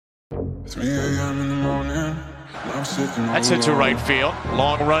3 a.m. in the morning. I'm sitting That's into right field.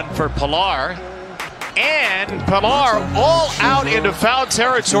 Long run for Pilar. And Pilar all out into foul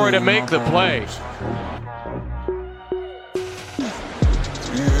territory to make the play.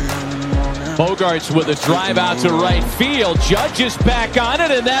 Bogarts with a drive out to right field. Judge is back on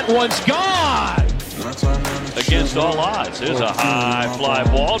it, and that one's gone. Against all odds. Here's a high fly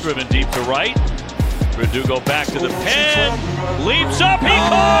ball driven deep to right. Verdugo back to the pen. Leaps up. He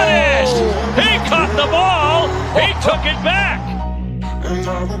caught it. He caught the ball. He took it back. And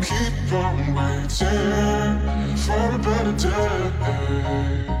I will keep on waiting for a better day.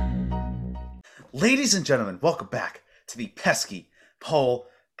 Ladies and gentlemen, welcome back to the Pesky Pole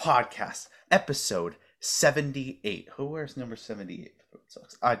Podcast, episode 78. Who wears number 78?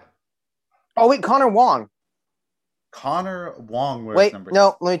 Oh, wait, Connor Wong. Connor Wong wears Wait, number...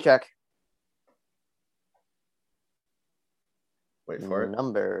 no, let me check. Wait for it.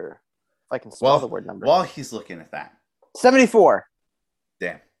 Number. If I can spell the word number. While he's looking at that. 74.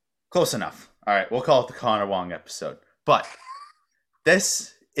 Damn. Close enough. All right, we'll call it the Connor Wong episode. But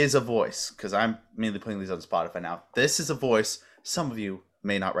this is a voice, because I'm mainly putting these on Spotify now. This is a voice some of you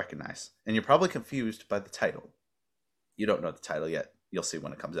may not recognize. And you're probably confused by the title. You don't know the title yet. You'll see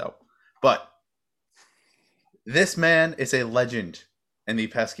when it comes out. But this man is a legend in the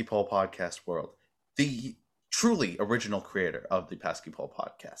Pesky Pole podcast world. The truly original creator of the Pesky Pole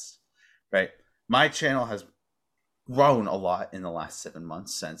podcast. Right? My channel has grown a lot in the last 7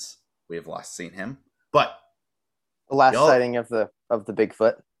 months since we have last seen him. But the last sighting of the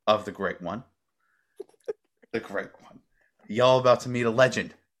Bigfoot. Of the great one. The great one. Y'all about to meet a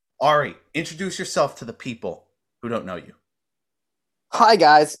legend. Ari, introduce yourself to the people who don't know you. Hi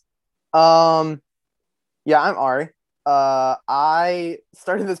guys. Yeah, I'm Ari. I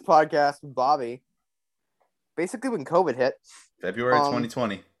started this podcast with Bobby basically when COVID hit. February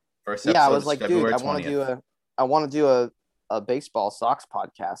 2020. First episode. Yeah, I was like, February dude, 20th. I want to do a baseball Sox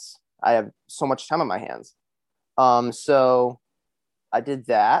podcast. I have so much time on my hands. So I did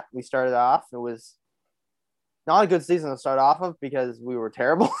that. We started off. It was not a good season to start off of because we were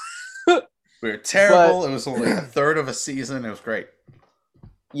terrible. We were terrible. It was only a third of a season. It was great.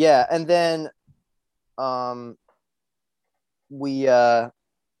 Yeah, and then we I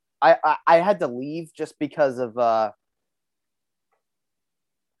had to leave just because of what's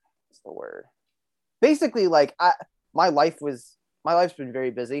the word? Basically, like my life's been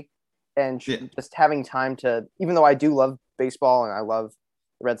very busy, and just having time to, even though I do love baseball and I love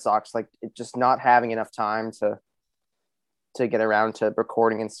the Red Sox, like just not having enough time to get around to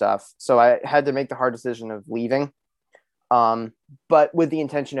recording and stuff. So I had to make the hard decision of leaving, but with the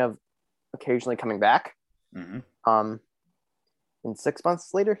intention of occasionally coming back. Mm-hmm. And 6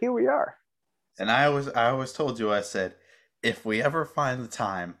 months later, here we are. And I always told you, I said, if we ever find the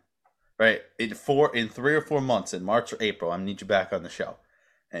time, right, in 3 or 4 months, in March or April, I need you back on the show.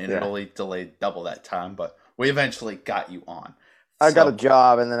 And it only delayed double that time, but we eventually got you on. I got a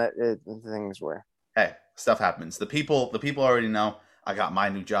job, and then things were. Hey, stuff happens. The people already know I got my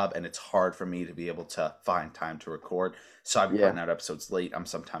new job, and it's hard for me to be able to find time to record. So I've been putting out episodes late. I'm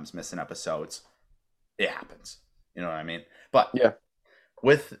sometimes missing episodes. It happens. You know what I mean? But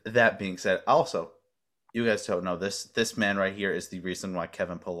with that being said, also, you guys don't know this man right here is the reason why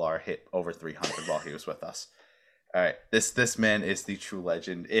Kevin Pilar hit over 300 while he was with us. All right, this man is the true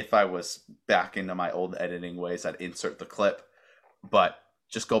legend. If I was back into my old editing ways, I'd insert the clip, but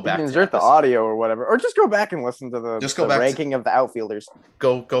just go back. Insert the audio or whatever, or just go back and listen to the ranking of the outfielders.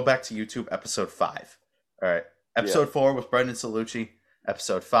 Go back to YouTube, episode 5. All right, episode 4 was Brendan Salucci.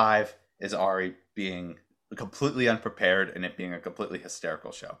 Episode 5 is Ari being completely unprepared and it being a completely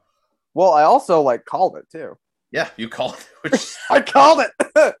hysterical show. Well, I also called it too. Yeah, you called it. Which, I called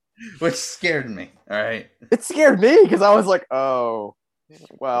it. Which scared me. All right. It scared me because I was like, oh,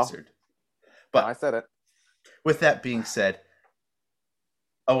 well. But no, I said it. With that being said,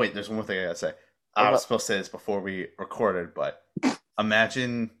 oh wait, there's one more thing I gotta say. I was supposed to say this before we recorded, but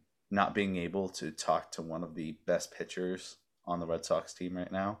imagine not being able to talk to one of the best pitchers on the Red Sox team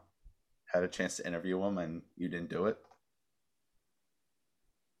right now. Had a chance to interview him and you didn't do it.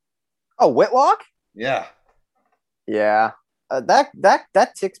 Oh, Whitlock? Yeah. Yeah.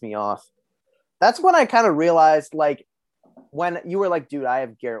 That ticks me off. That's when I kind of realized, when you were like, dude, I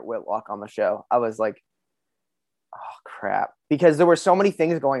have Garrett Whitlock on the show. I was like, oh, crap. Because there were so many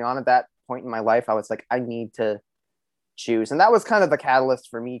things going on at that point in my life. I was like, I need to choose. And that was kind of the catalyst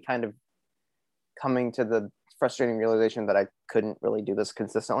for me kind of coming to the frustrating realization that I couldn't really do this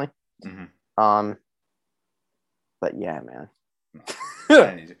consistently. Mm-hmm. But yeah, man.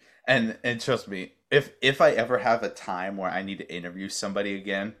 And trust me, if I ever have a time where I need to interview somebody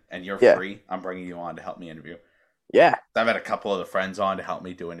again and you're Yeah. free, I'm bringing you on to help me interview. Yeah. I've had a couple of the friends on to help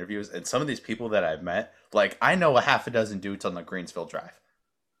me do interviews, and some of these people that I've met, like I know a half a dozen dudes on the Greensville Drive.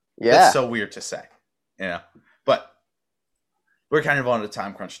 Yeah. That's so weird to say, you know. But we're kind of on a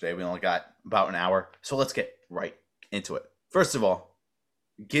time crunch today. We only got about an hour, so let's get right into it. First of all,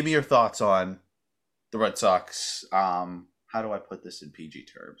 give me your thoughts on the Red Sox. How do I put this in PG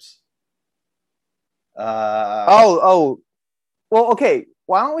terms? Well, okay.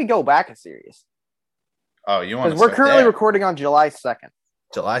 Why don't we go back a series? Oh, you want to? Because we're currently recording on July 2nd.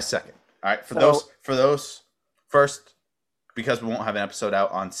 July 2nd. All right, for those first, because we won't have an episode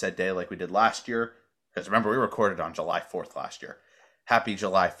out on said day like we did last year. Because remember, we recorded on July 4th last year. Happy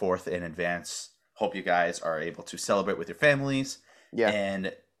July 4th in advance. Hope you guys are able to celebrate with your families. Yeah.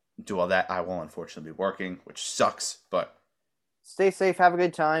 And do all that. I will unfortunately be working, which sucks, but Stay safe. Have a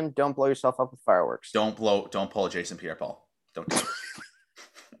good time. Don't blow yourself up with fireworks. don't pull a Jason Pierre-Paul. Don't do it.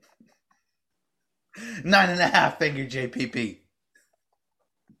 9.5 finger JPP.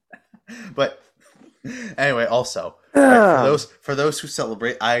 But anyway, also for those who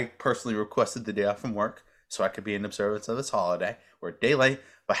celebrate, I personally requested the day off from work so I could be in observance of this holiday. We're a day late,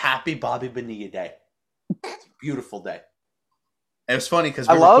 but happy Bobby Bonilla Day. It's a beautiful day. And it was funny because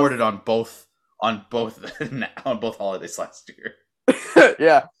we recorded on both holidays last year.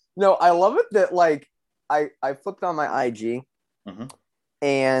 Yeah. No, I love it that like I flipped on my IG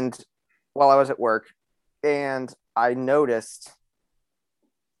and while I was at work and I noticed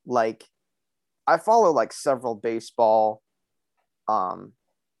like I follow like several baseball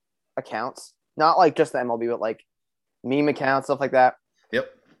accounts. Not like just the MLB, but like meme accounts, stuff like that.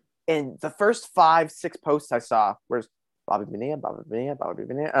 Yep. And the first 5-6 posts I saw was Bobby Bonilla. And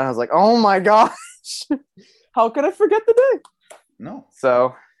I was like, oh my gosh. How could I forget the day? No.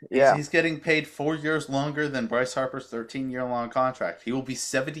 So, yeah. He's getting paid 4 years longer than Bryce Harper's 13-year-long contract. He will be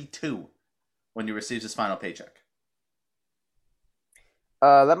 72 when he receives his final paycheck.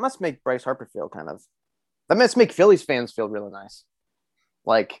 That must make Bryce Harper feel that must make Phillies fans feel really nice.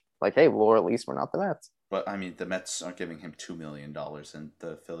 Like, hey, well, at least we're not the Mets. But I mean, the Mets aren't giving him $2 million, and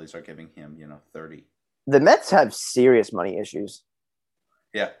the Phillies are giving him, $30. The Mets have serious money issues.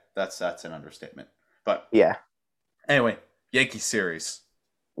 Yeah, that's an understatement. But yeah. Anyway, Yankee series.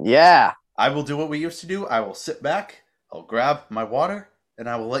 Yeah. I will do what we used to do. I will sit back, I'll grab my water, and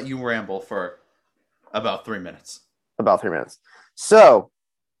I will let you ramble for about 3 minutes. So,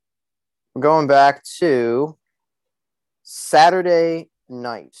 we're going back to Saturday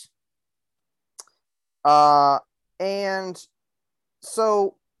night. And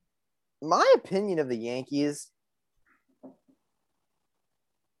so my opinion of the Yankees,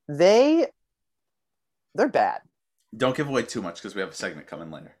 they're bad. Don't give away too much because we have a segment coming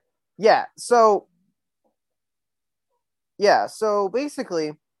later. Yeah. So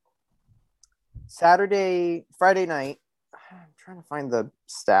basically Friday night, I'm trying to find the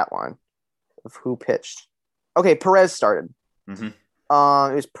stat line of who pitched. Okay. Perez started. Mm-hmm.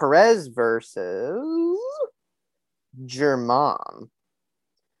 It was Perez versus German.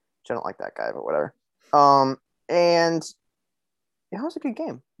 Which I don't like that guy, but whatever. And yeah, it was a good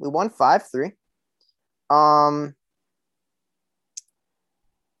game. We won 5-3.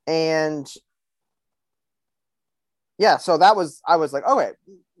 And yeah, so I was like, okay,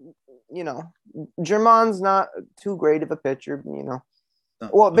 German's not too great of a pitcher,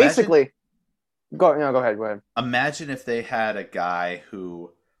 Well, basically, go ahead. Imagine if they had a guy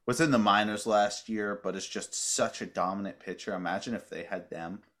who was in the minors last year, but is just such a dominant pitcher. Imagine if they had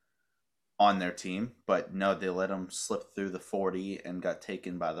them on their team, but no, they let him slip through the 40 and got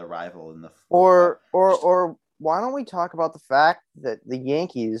taken by the rival in the. Or why don't we talk about the fact that the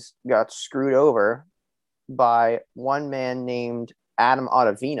Yankees got screwed over by one man named Adam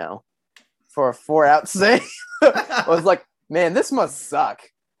Ottavino for a 4-out save? I was like, man, this must suck.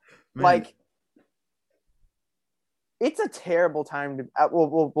 Man. Like, it's a terrible time to.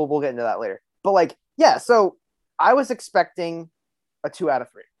 We'll get into that later. But like, yeah. So I was expecting a 2 out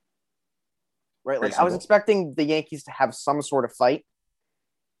of 3. Right, like I was expecting the Yankees to have some sort of fight,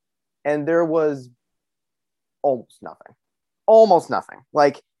 and there was almost nothing.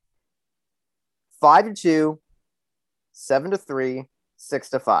 Like 5-2, 7-3,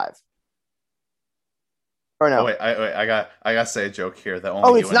 6-5. Or no? Oh, wait, I gotta say a joke here that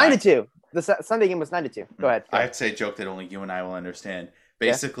only. It's 9-2. The Sunday game was 9-2. Go ahead. I'd say a joke that only you and I will understand.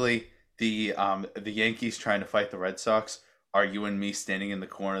 Basically, the Yankees trying to fight the Red Sox are you and me standing in the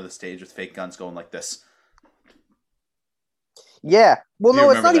corner of the stage with fake guns going like this. Yeah. Well, no,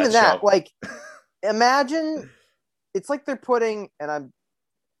 it's not even that. Show? Like, imagine it's like they're putting, and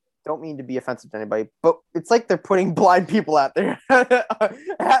don't mean to be offensive to anybody, but it's like they're putting blind people out there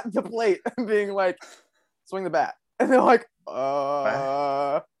at the plate and being like, swing the bat. And they're like,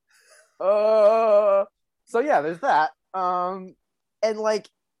 So yeah, there's that. And like,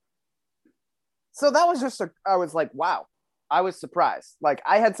 so that was just, I was like, wow, I was surprised. Like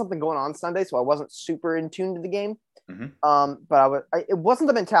I had something going on Sunday, so I wasn't super in tune to the game. Mm-hmm. But it wasn't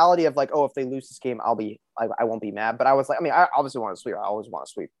the mentality of like, oh, if they lose this game, I won't be mad. But I was like, I mean, I obviously want to sweep. I always want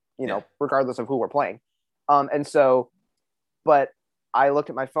to sweep, regardless of who we're playing. And so, but I looked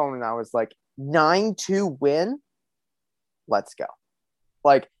at my phone and I was like, 9-2 win. Let's go.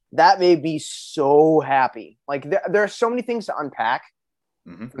 Like that made me so happy. Like there are so many things to unpack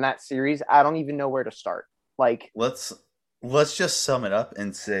from that series. I don't even know where to start. Like let's just sum it up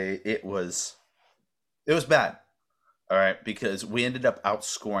and say it was bad. All right, because we ended up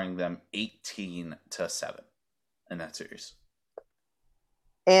outscoring them 18-7 in that series.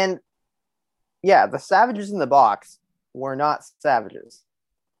 And yeah, the Savages in the box were not Savages.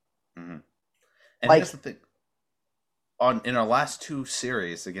 Mm-hmm. And here's the thing. In our last two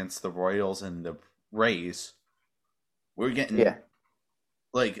series against the Royals and the Rays, we're getting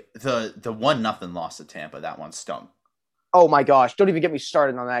like the 1-0 loss to Tampa. That one stung. Oh my gosh! Don't even get me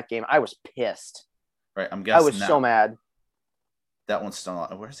started on that game. I was pissed. Right, I'm guessing. I was so mad. That one stung a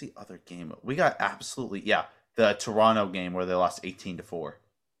lot. Where's the other game? We got the Toronto game where they lost 18-4.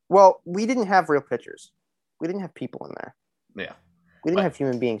 Well, we didn't have real pitchers. We didn't have people in there. Yeah, we didn't have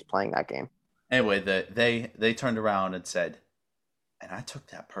human beings playing that game. Anyway, they turned around and said, and I took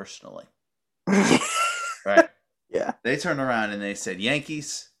that personally. Right? Yeah. They turned around and they said,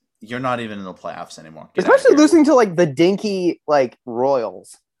 Yankees, you're not even in the playoffs anymore. Get Especially losing to like the dinky like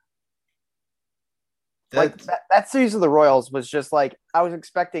Royals. Like that series of the Royals was just like I was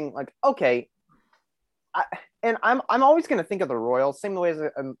expecting. Like okay, I'm always going to think of the Royals same way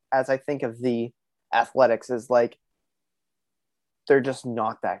as I think of the Athletics is like they're just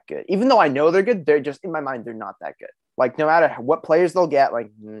not that good. Even though I know they're good, they're just in my mind they're not that good. Like no matter what players they'll get, like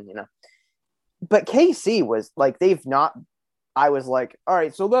But KC was like they've not. I was like, all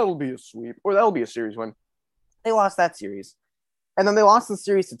right, so that'll be a sweep or that'll be a series win. They lost that series, and then they lost the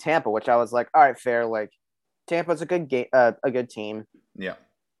series to Tampa, which I was like, all right, fair. Like Tampa's a good game, a good team. Yeah.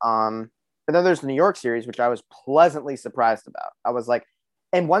 And then there's the New York series, which I was pleasantly surprised about. I was like,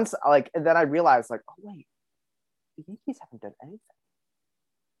 and then I realized like, oh wait, the Yankees haven't done anything.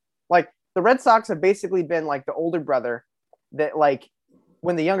 Like the Red Sox have basically been like the older brother that like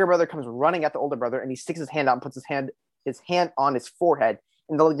when the younger brother comes running at the older brother and he sticks his hand out and puts his hand on his forehead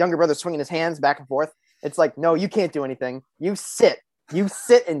and the younger brother swinging his hands back and forth. It's like, no, you can't do anything. You sit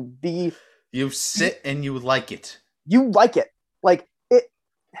and be. You sit and you like it. You like it. Like it.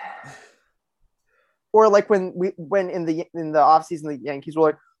 Or like when in the offseason the Yankees were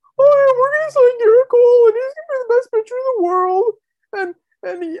like, oh, we're gonna sign Garrett Cole and he's gonna be the best pitcher in the world and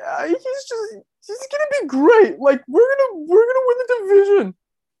he's gonna be great. Like we're gonna win the division.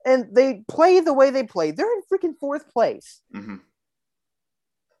 And they play the way they play. They're in freaking fourth place. Mm-hmm.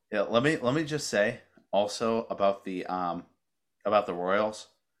 Yeah, let me just say also about the Royals.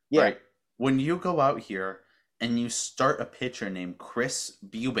 Yeah. Right? When you go out here and you start a pitcher named Chris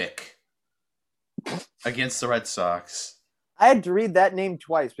Bubic against the Red Sox. I had to read that name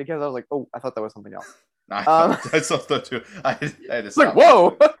twice because I was like, oh, I thought that was something else. I thought that too. I had to like,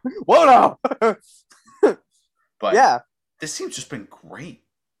 whoa now. But yeah, this team's just been great.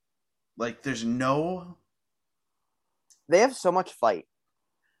 Like, they have so much fight.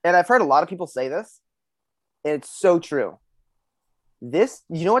 And I've heard a lot of people say this. And it's so true. You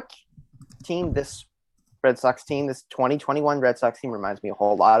know what team this Red Sox team, this 2021 Red Sox team reminds me a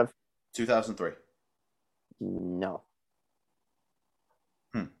whole lot of? 2003. No.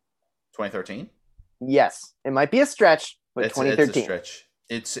 2013? Yes. It might be a stretch, but It's 2013. a stretch.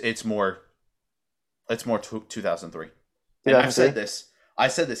 It's more 2003. And 2003? I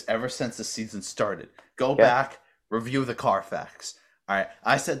said this ever since the season started. Go back, review the Carfax. All right.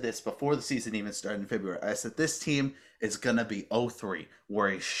 I said this before the season even started in February. I said this team is gonna be 0-3.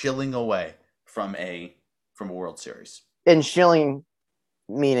 We're a shilling away from a World Series. And shilling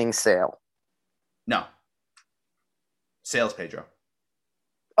meaning sale. No. Sales Pedro.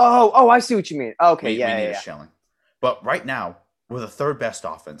 Oh, I see what you mean. Okay, We need yeah. a shilling. But right now, we're the third best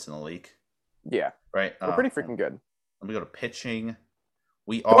offense in the league. Yeah. Right? We're pretty freaking good. Let me go to pitching.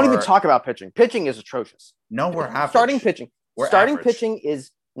 Don't even talk about pitching. Pitching is atrocious. No, we're average. Starting pitching. We're starting average. pitching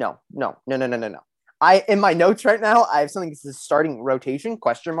is no. In my notes right now, I have something that says starting rotation ?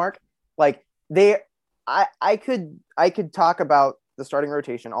 Like I could talk about the starting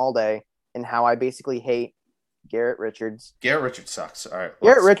rotation all day and how I basically hate Garrett Richards. Garrett Richards sucks. All right.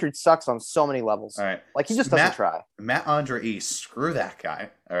 Garrett Richards sucks on so many levels. All right. Like, he just doesn't try. Matt Andre East, screw that guy.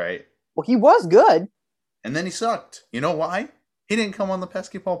 All right. Well, he was good. And then he sucked. You know why? He didn't come on the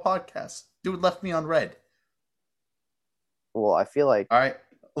Pesky Paul podcast. Dude left me on red. Well, I feel like... All right.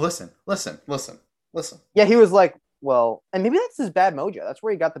 Listen. Yeah, he was like, well, and maybe that's his bad mojo. That's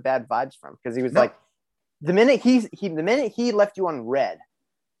where he got the bad vibes from, because he was like, the minute he left you on red,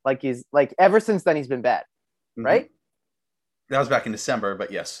 like, he's like, ever since then he's been bad, right? That was back in December,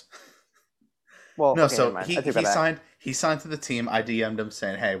 but yes. Well, no, okay, so he signed to the team. I DM'd him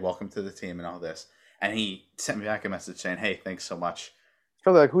saying, "Hey, welcome to the team," and all this, and he sent me back a message saying, "Hey, thanks so much.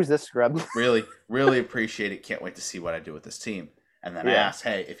 Probably like, who's this scrub?" really appreciate it. Can't wait to see what I do with this team. And then I asked,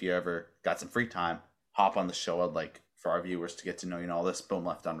 "Hey, if you ever got some free time, hop on the show. I'd like for our viewers to get to know you and all this." Boom,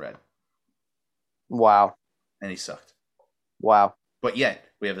 left on red. Wow. And he sucked. Wow. But yet,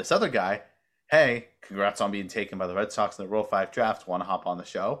 we have this other guy. Hey, congrats on being taken by the Red Sox in the Rule 5 draft. Want to hop on the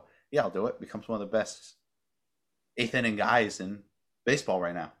show? Yeah, I'll do it. Becomes one of the best eighth inning guys in baseball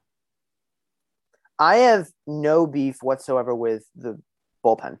right now. I have no beef whatsoever with the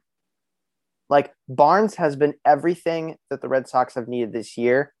bullpen. Like, Barnes has been everything that the Red Sox have needed this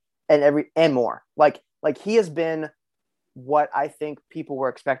year, and more. Like he has been what I think people were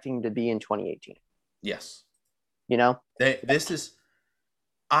expecting to be in 2018. Yes. You know?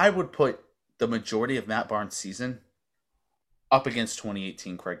 I would put the majority of Matt Barnes' season up against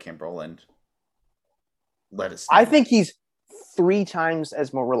 2018 Craig Kimbrell and let it stand. I think he's 3 times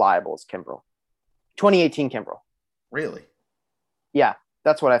as more reliable as Kimbrell. 2018 Kimbrell. Really? Yeah,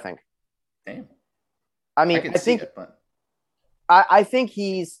 that's what I think. Damn. I mean, I think it, but I think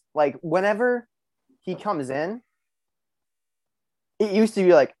he's like, whenever he comes in, it used to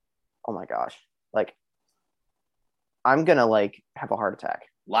be like, oh my gosh, like, I'm gonna like have a heart attack.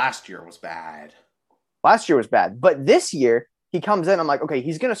 Last year was bad. But this year he comes in, I'm like, okay,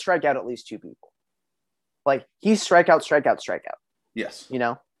 he's gonna strike out at least 2 people. Like, he's strikeout. Yes. You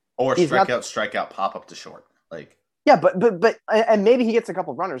know? Or strikeout, pop up to short. Like, yeah, but and maybe he gets a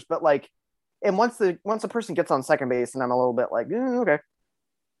couple runners, but like, and once the person gets on second base, and I'm a little bit like, okay.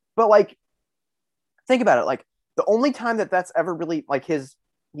 But like, think about it. Like, the only time that's ever really like he's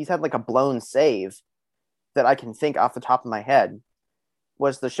had like a blown save that I can think off the top of my head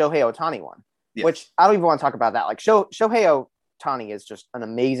was the Shohei Ohtani one, which I don't even want to talk about that. Like, Shohei Ohtani is just an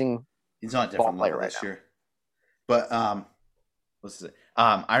amazing. He's not a different player this year. But what's it?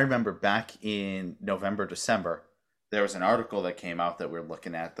 I remember back in November, December, there was an article that came out that we were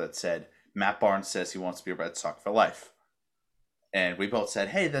looking at that said Matt Barnes says he wants to be a Red Sox for life. And we both said,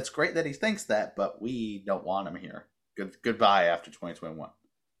 hey, that's great that he thinks that, but we don't want him here. Goodbye after 2021.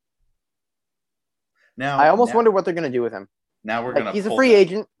 Now I almost wonder what they're going to do with him. Now we're going to. He's a free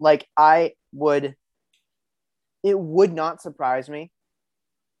agent. Like, it would not surprise me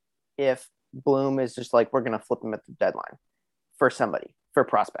if Bloom is just like, we're going to flip him at the deadline for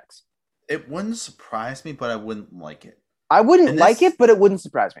prospects. It wouldn't surprise me, but I wouldn't like it. I wouldn't like it, but it wouldn't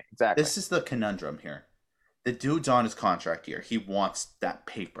surprise me. Exactly. This is the conundrum here. The dude's on his contract year. He wants that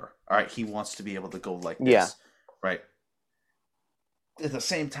paper. All right. He wants to be able to go like this. Yeah. Right. At the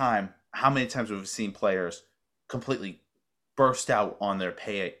same time, how many times have we seen players completely burst out on their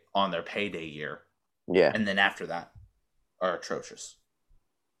payday year? Yeah. And then after that are atrocious.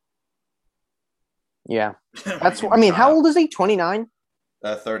 Yeah. How old is he? 29?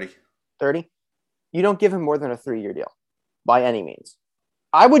 30. 30? You don't give him more than a 3-year deal by any means.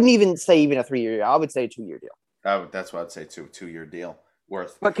 I wouldn't even say a 3-year deal. I would say a 2-year deal. That's what I'd say too. 2-year deal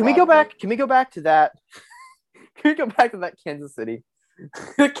worth. But can we go back to that? Can we go back to that Kansas City?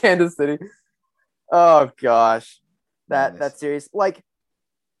 Kansas City. Oh gosh. That series. Like,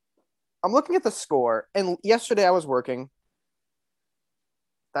 I'm looking at the score, and yesterday I was working.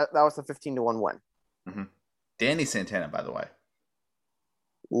 That was the 15-1 win. Mm-hmm. Danny Santana, by the way.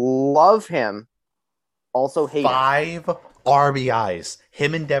 Love him. Also hate 5 RBIs.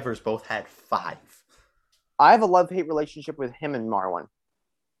 Him and Devers both had 5. I have a love-hate relationship with him and Marwin.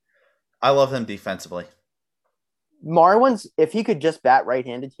 I love him defensively. Marwin's, if he could just bat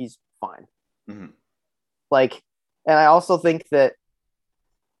right-handed, he's fine. Mm-hmm. Like, and I also think that,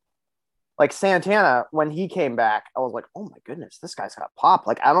 like, Santana, when he came back, I was like, oh my goodness, this guy's got pop.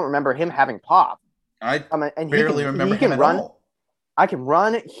 Like, I don't remember him having pop. I barely remember him at all. I can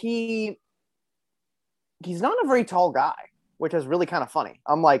run. He's not a very tall guy, which is really kind of funny.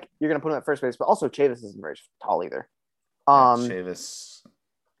 I'm like, you're going to put him at first base, but also Chavis isn't very tall either. Chavis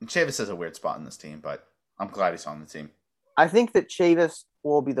has a weird spot in this team, but I'm glad he's on the team. I think that Chavis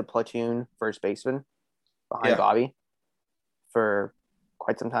will be the platoon first baseman behind Bobby for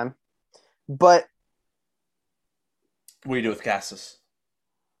quite some time. But What do you do with Cassis?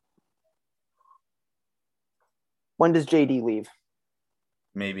 When does JD leave?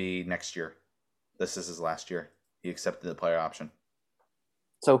 Maybe next year. This is his last year. He accepted the player option.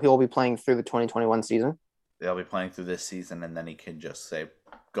 So he'll be playing through the 2021 season? They'll be playing through this season, and then he can just say,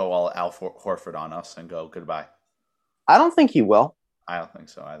 go all Al Horford on us and go goodbye. I don't think he will. I don't think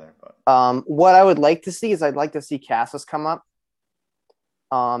so either. But what I would like to see is I'd like to see Cassis come up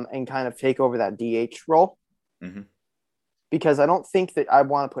and kind of take over that DH role. Mm-hmm. Because I don't think that I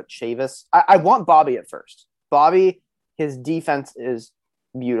want to put Chavis. I want Bobby at first. Bobby, his defense is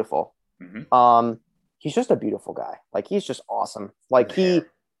beautiful. Mm-hmm. He's just a beautiful guy. Like, he's just awesome. Like, the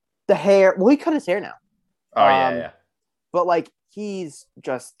hair. Well, he cut his hair now. Oh, yeah. But, like, he's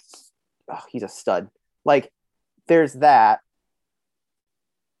just, he's a stud. Like, there's that.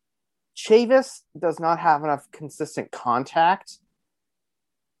 Chavis does not have enough consistent contact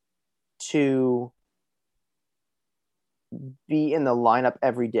to be in the lineup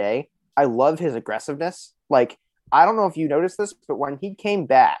every day. I love his aggressiveness. Like, I don't know if you noticed this, but when he came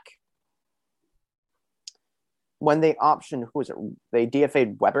back, when they optioned, who was it? They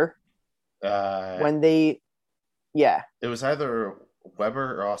DFA'd Weber. It was either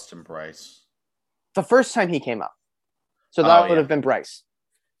Weber or Austin Bryce. The first time he came up. So that would have been Bryce.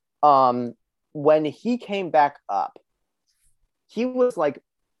 When he came back up, he was like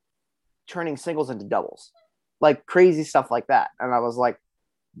turning singles into doubles, like crazy stuff like that. And I was like,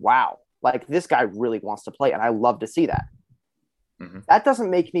 wow, like this guy really wants to play. And I love to see that. Mm-hmm. That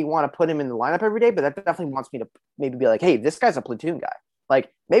doesn't make me want to put him in the lineup every day, but that definitely wants me to maybe be like, hey, this guy's a platoon guy.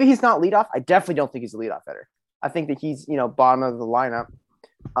 Like, maybe he's not leadoff. I definitely don't think he's a leadoff hitter. I think that he's, bottom of the lineup.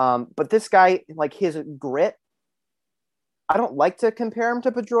 But this guy, like, his grit, I don't like to compare him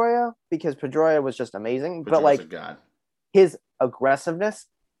to Pedroia because Pedroia was just amazing. But, like, his aggressiveness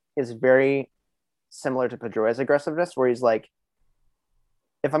is very similar to Pedroia's aggressiveness, where he's like,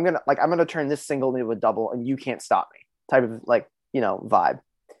 if I'm going to turn this single into a double and you can't stop me type of, like, vibe.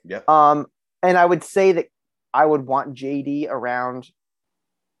 Yep. And I would say that I would want JD around.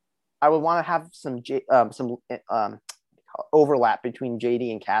 I would want to have some overlap between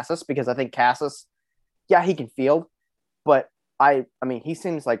JD and Cassis, because I think Cassis, he can field, but I mean, he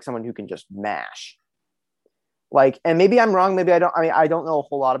seems like someone who can just mash. Like, and maybe I'm wrong. Maybe I don't. I mean, I don't know a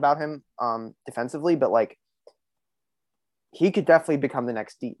whole lot about him defensively, but like, he could definitely become the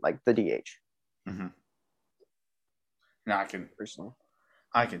next the DH. Mm-hmm. No, I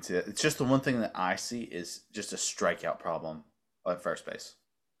can see it. It's just the one thing that I see is just a strikeout problem at first base.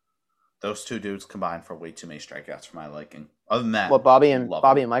 Those two dudes combined for way too many strikeouts for my liking. Other than that, what, Bobby and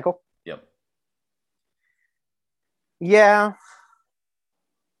Michael? Yep. Yeah.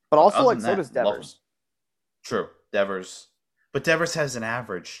 But also, like, so does Devers. True. Devers. But Devers has an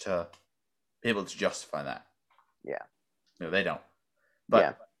average to be able to justify that. Yeah. No, they don't.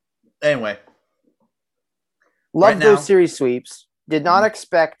 But anyway. Love those series sweeps. Did not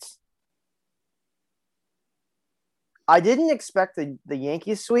expect. I didn't expect the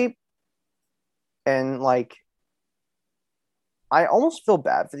Yankees sweep. And, like, I almost feel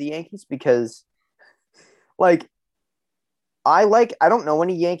bad for the Yankees because, like, I don't know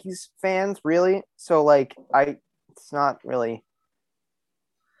any Yankees fans really. So, like, it's not really,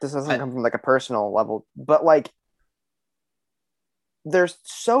 this doesn't come from, like, a personal level, but, like, they're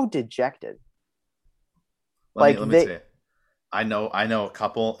so dejected. Let me say, I know a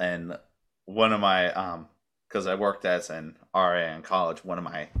couple, and one of my, because I worked as an RA in college, one of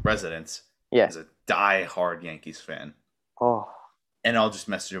my residents is a die-hard Yankees fan. Oh. And I'll just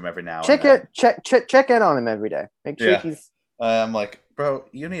message him every now and then. Check in on him every day. Make sure he's... I'm like, bro,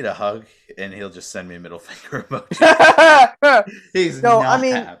 you need a hug, and he'll just send me a middle finger emoji. He's not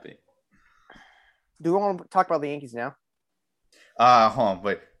happy. Do we want to talk about the Yankees now? Hold on,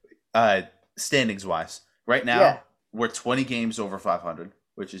 wait. Standings-wise, right now, we're 20 games over 500,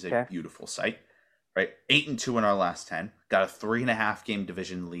 which is a beautiful sight. Right, 8-2 in our last 10. Got a 3.5 game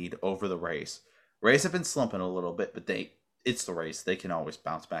division lead over the Rays. Rays have been slumping a little bit, but it's the Rays. They can always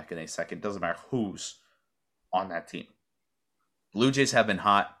bounce back in a second. Doesn't matter who's on that team. Blue Jays have been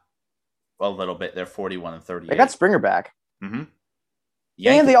hot a little bit. They're 41-38. They got Springer back. Mm-hmm.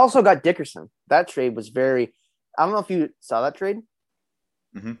 And they also got Dickerson. That trade was very... I don't know if you saw that trade.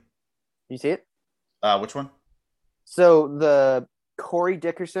 Mm-hmm. You see it? Which one? So the Corey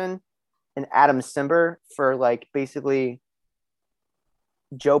Dickerson and Adam Simber for, like, basically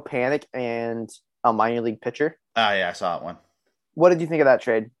Joe Panic and a minor league pitcher. Yeah, I saw that one. What did you think of that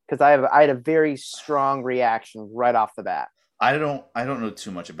trade? Because I had a very strong reaction right off the bat. I don't know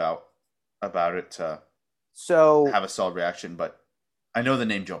too much about it to have a solid reaction, but I know the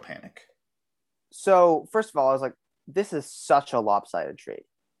name Joe Panic. So first of all, I was like, this is such a lopsided trade.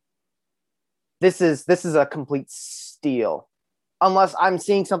 This is a complete steal. Unless I'm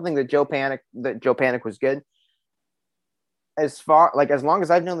seeing something that Joe Panic was good. As long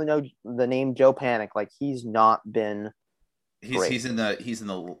as I've known the name Joe Panic, like he's not been great. He's in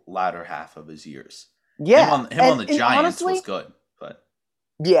the latter half of his years. Yeah. Him on the Giants honestly, was good, but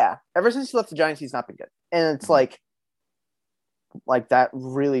yeah, ever since he left the Giants, he's not been good. And it's like that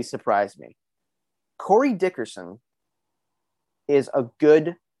really surprised me. Corey Dickerson is a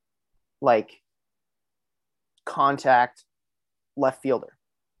good contact left fielder.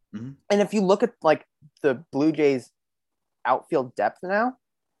 Mm-hmm. And if you look at the Blue Jays outfield depth now,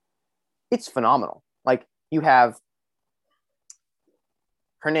 it's phenomenal. Like you have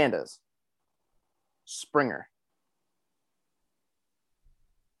Hernandez, Springer,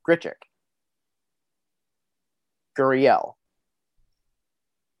 Grichuk, Gurriel,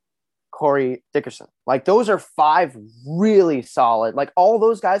 Corey Dickerson. Like those are 5 really solid. Like all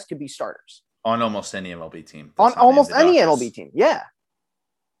those guys could be starters on almost any MLB team. On almost any MLB team. Yeah.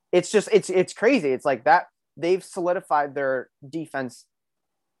 It's just it's crazy. It's like that they've solidified their defense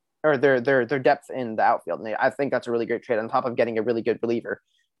or their depth in the outfield. And I think that's a really great trade on top of getting a really good reliever,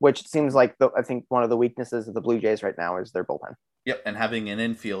 which seems like I think one of the weaknesses of the Blue Jays right now is their bullpen. Yep, and having an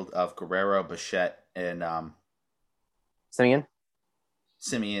infield of Guerrero, Bichette, and Simeon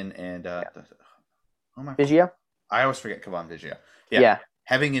and Biggio. I always forget Cavan Biggio. Yeah.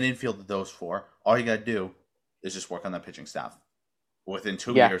 Having an infield of those 4, all you gotta do is just work on that pitching staff. Within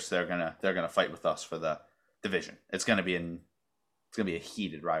 2 years, they're gonna fight with us for the division. It's gonna be a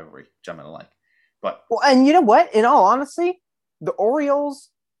heated rivalry, which I'm gonna like. But and you know what? In all honesty, the Orioles,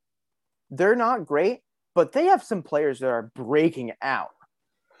 they're not great, but they have some players that are breaking out.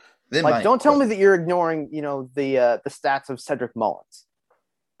 Don't tell me that you're ignoring, the stats of Cedric Mullins.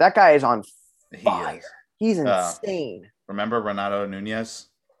 That guy is on fire. He's insane. Remember Renato Nunez?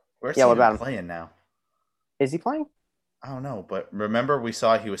 Where's he playing now? Is he playing? I don't know, but remember we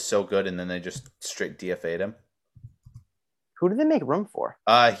saw he was so good, and then they just straight DFA'd him. Who did they make room for?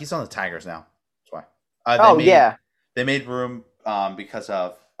 He's on the Tigers now. That's why. They made room because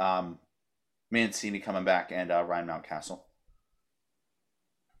of Mancini coming back and Ryan Mountcastle.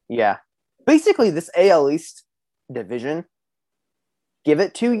 Yeah. Basically, this AL East division, give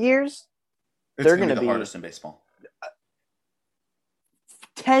it 2 years, they're going to be the hardest in baseball.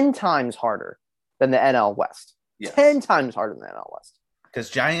 10 times harder than the NL West. Yes. 10 times harder than the NL West. Because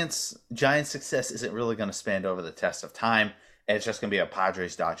Giants' success isn't really going to stand over the test of time. And it's just going to be a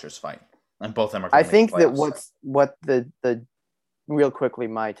Padres-Dodgers fight. And both of them are going to make the playoffs. what the real quickly,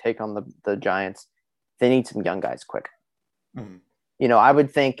 my take on the Giants, they need some young guys quick. Mm-hmm. I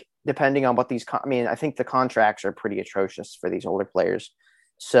would think, depending on what I think the contracts are pretty atrocious for these older players.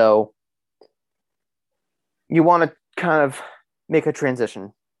 So you want to kind of make a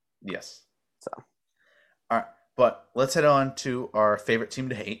transition. Yes. So. All right. But let's head on to our favorite team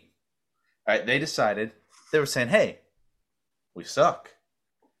to hate. All right. They were saying, hey, we suck.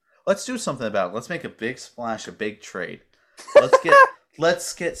 Let's do something about it. Let's make a big splash, a big trade.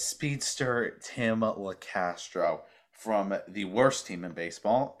 Let's get speedster Tim LaCastro from the worst team in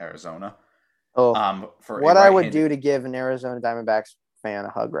baseball, Arizona. Oh, for what I would do to give an Arizona Diamondbacks fan a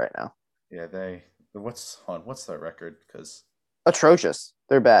hug right now. Yeah, what's their record? Because atrocious.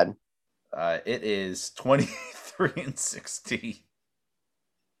 They're bad. It is 23-60.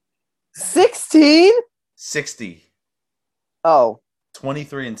 16? 60. Oh.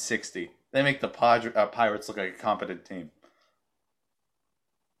 23-60. They make the Pirates look like a competent team.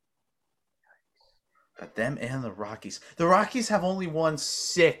 But them and the Rockies. The Rockies have only won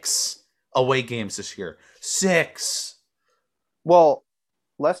 6 away games this year. 6. Well,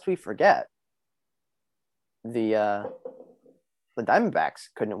 lest we forget, the Diamondbacks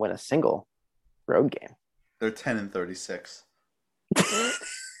couldn't win a single road game. They're 10-36.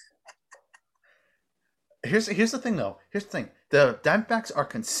 Here's the thing, though. The Diamondbacks are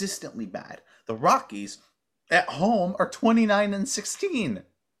consistently bad. The Rockies at home are 29-16.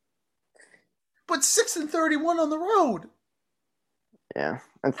 But 6-31 on the road. Yeah,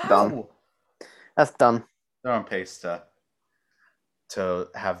 that's dumb. That's dumb. They're on pace to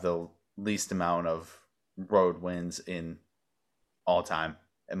have the least amount of road wins in all time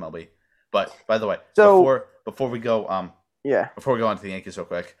MLB. But by the way, before we go on to the Yankees real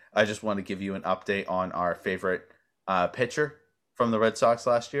quick, I just want to give you an update on our favorite pitcher from the Red Sox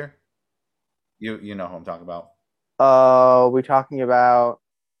last year. You know who I'm talking about. Are we talking about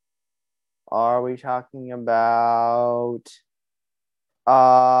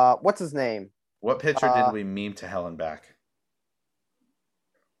what's his name? What pitcher did we meme to hell and back?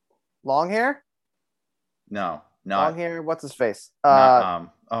 Long hair? No. Not, hair. What's his face? oh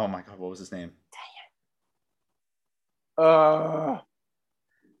my God, what was his name?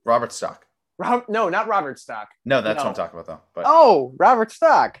 Robert Stock. No, not Robert Stock. No, that's No. what I'm talking about though. But Oh, Robert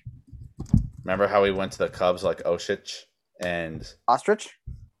Stock. remember how he went to the Cubs like Oshich and Ostrich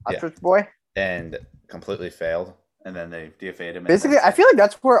Yeah. boy. and completely failed, and then they DFA'd him. and Basically, then- I feel like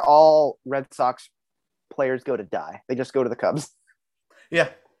that's where all Red Sox players go to die. They just go to the Cubs.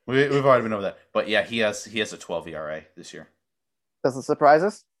 yeah, we've already been over that. But yeah, he has a 12 ERA this year. Does it surprise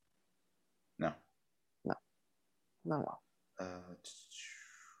us? No. No.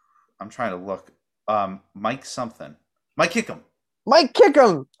 I'm trying to look. Mike something. Mike Kickham. Mike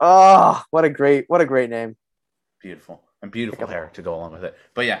Kickham. Oh, what a great name. Beautiful. And beautiful hair to go along with it.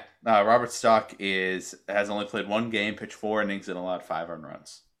 But yeah, Robert Stock has only played one game, pitched 4 innings, and allowed 5 earned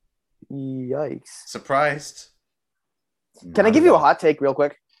runs. Yikes. Surprised? Can I give you a hot take real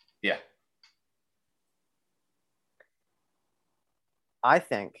quick? Yeah. I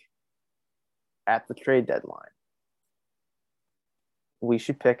think at the trade deadline, we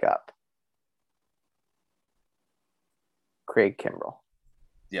should pick up Craig Kimbrell.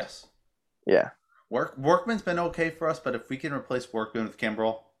 Yes. Yeah. Workman's been okay for us, but if we can replace Workman with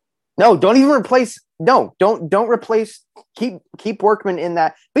Kimbrel, No, don't even replace. No, don't replace. Keep Workman in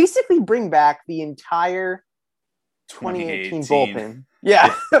that. Basically, bring back the entire 2018 bullpen.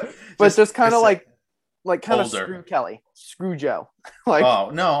 Yeah, but just kind of like kind of older. screw Kelly, screw Joe. Like,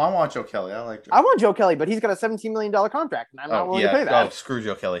 oh no, I want Joe Kelly. I like Joe. I want Joe Kelly, but he's got a $17 million contract, and I'm not willing to pay that. Oh, screw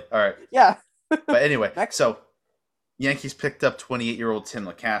Joe Kelly. All right. Yeah. But anyway, Next. so Yankees picked up 28-year-old Tim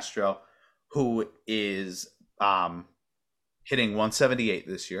LaCastro, who is hitting 178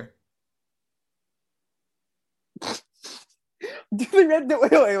 this year.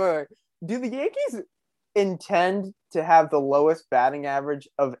 Wait. Do the Yankees intend to have the lowest batting average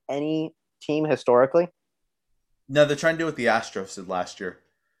of any team historically? No, they're trying to do what the Astros did last year.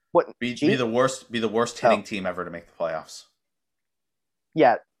 What? Be the worst hitting team ever to make the playoffs.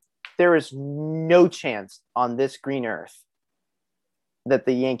 Yeah, there is no chance on this green earth that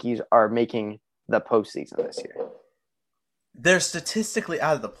the Yankees are making the postseason this year. They're statistically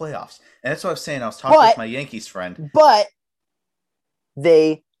out of the playoffs. And that's what I was saying. I was talking with my Yankees friend. But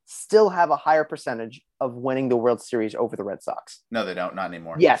they still have a higher percentage of winning the World Series over the Red Sox. No, they don't. Not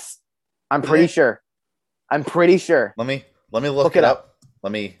anymore. Yes. I'm pretty sure. Let me look it up.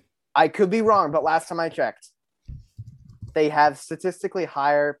 I could be wrong, but last time I checked, they have statistically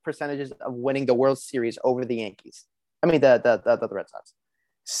higher percentages of winning the World Series over the Yankees. I mean the Red Sox.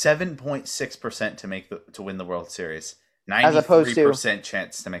 7.6% to win the World Series. As opposed to 93%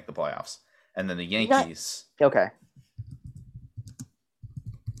 chance to make the playoffs. And then the Yankees. Okay.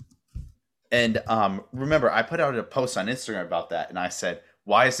 And remember, I put out a post on Instagram about that, and I said,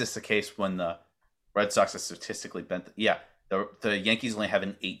 why is this the case when the Red Sox are statistically bent? Yeah, the Yankees only have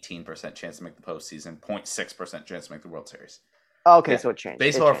an 18% chance to make the postseason, 0.6% chance to make the World Series. Okay, Yeah. so it changed.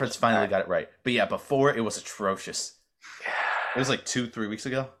 Baseball Reference finally got it right. But yeah, before it was atrocious. It was like 2-3 weeks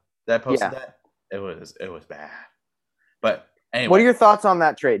ago that I posted that. It was bad. But anyway. What are your thoughts on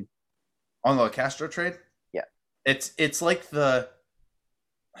that trade? On the Castro trade? Yeah. It's like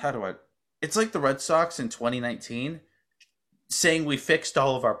it's like the Red Sox in 2019 saying we fixed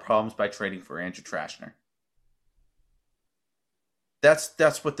all of our problems by trading for Andrew Trashner.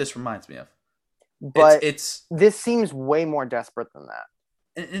 That's what this reminds me of. But it's this seems way more desperate than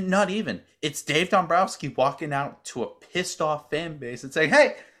that. and not even. It's Dave Dombrowski walking out to a pissed off fan base and saying,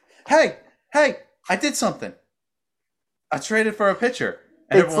 "Hey, I did something. I traded for a pitcher."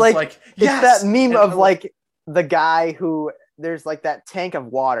 And It's everyone's like yes! It's that meme And of like the guy who there's like that tank of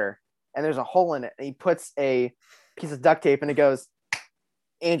water and there's a hole in it and he puts a piece of duct tape and it goes,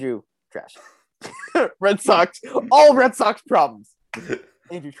 Andrew Trash. Red Sox, all Red Sox problems.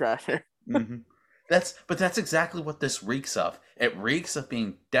 Andrew Trasher. Mm-hmm. That's exactly what this reeks of. It reeks of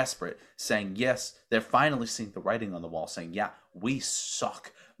being desperate, saying yes, they're finally seeing the writing on the wall, saying, yeah, we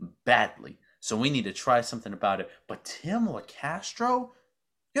suck badly, so we need to try something about it. But Tim LaCastro,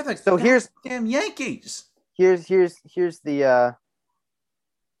 you're the damn Yankees. Here's the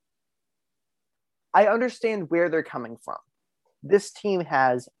I understand where they're coming from. This team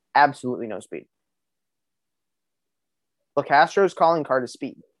has absolutely no speed. LaCastro's calling card is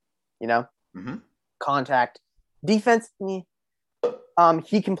speed, Mm-hmm. Contact, defense.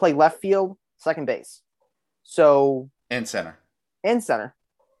 He can play left field, second base, And center.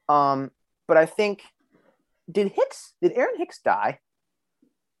 But I think did Aaron Hicks die?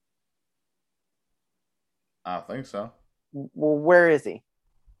 I don't think so. Well, where is he?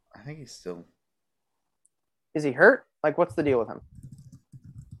 I think he's still. Is he hurt? Like, what's the deal with him?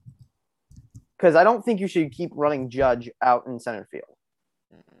 Because I don't think you should keep running Judge out in center field.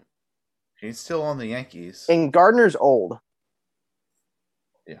 He's still on the Yankees. And Gardner's old.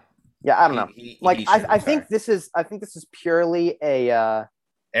 Yeah, I don't know. I think this is purely a.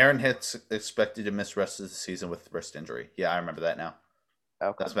 Aaron Hicks expected to miss rest of the season with wrist injury. Yeah, I remember that now.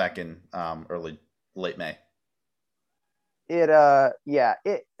 Okay. That's back in late May.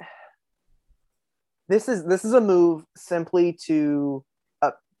 This is a move simply to,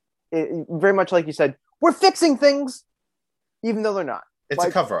 very much like you said, we're fixing things, even though they're not. It's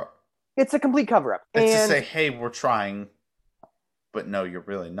a cover up. It's a complete cover up. It's to say, hey, we're trying, but no, you're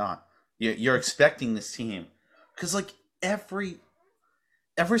really not. You're expecting this team, because like every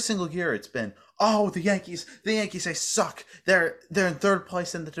single year it's been, oh, the Yankees, they suck. They're in third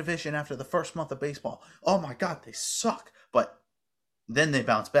place in the division after the first month of baseball. Oh my God, they suck. But then they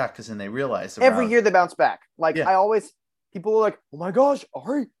bounce back because then they realize every year they bounce back. People are like, oh my gosh,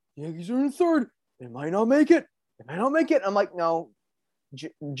 Ari, the Yankees are in third. They might not make it. I'm like, no,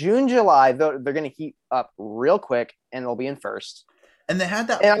 June, July, they're going to heat up real quick and they'll be in first. And they had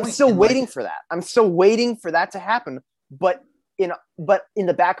that. And I'm still waiting for that. I'm still waiting for that to happen. But in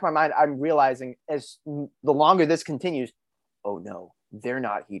the back of my mind, I'm realizing as the longer this continues, oh no, they're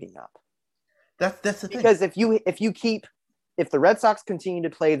not heating up. That's the thing. Because if the Red Sox continue to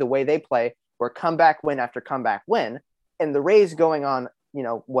play the way they play, where comeback win after comeback win, and the Rays going on,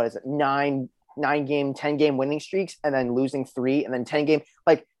 9 game, 10 game winning streaks, and then losing 3, and then 10 game,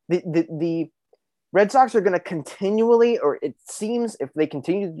 like the Red Sox are going to continually, or it seems if they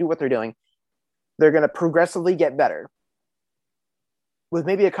continue to do what they're doing, they're going to progressively get better with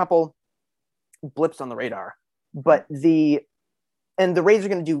maybe a couple blips on the radar. But the Rays are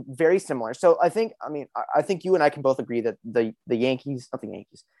going to do very similar. So I think you and I can both agree that the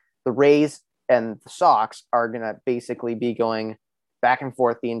Rays and the Sox are going to basically be going back and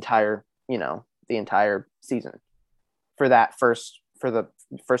forth the entire season for the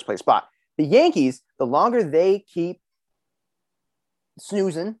first place spot. The Yankees, the longer they keep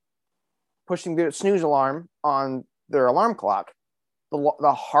snoozing, pushing the snooze alarm on their alarm clock,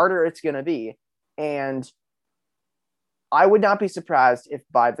 the harder it's going to be. And I would not be surprised if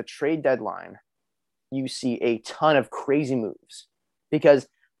by the trade deadline, you see a ton of crazy moves. Because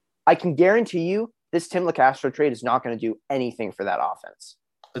I can guarantee you this Tim LeCastro trade is not going to do anything for that offense.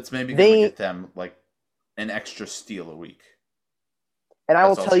 It's maybe going to get them like an extra steal a week. And I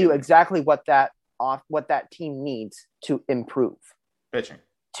will tell you exactly what that team needs to improve. Pitching.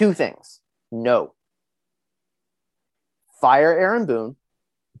 2 things. No. Fire Aaron Boone.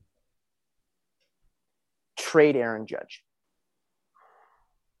 Trade Aaron Judge.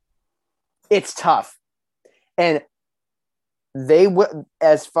 It's tough. And they will,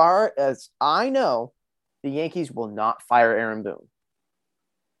 as far as I know, the Yankees will not fire Aaron Boone.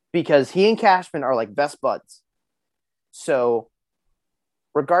 Because he and Cashman are like best buds. So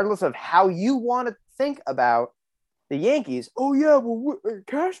regardless of how you want to think about the Yankees,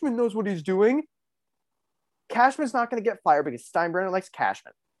 Cashman knows what he's doing. Cashman's not going to get fired because Steinbrenner likes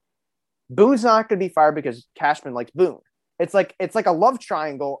Cashman. Boone's not going to be fired because Cashman likes Boone. It's like a love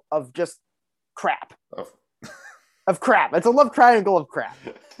triangle of just crap. Oh. Of crap. It's a love triangle of crap.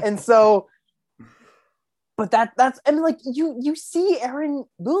 And so, but that's, I mean, like you see Aaron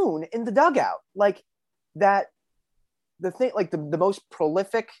Boone in the dugout, like that. The thing, like the most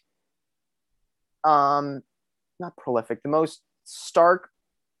prolific, not prolific, the most stark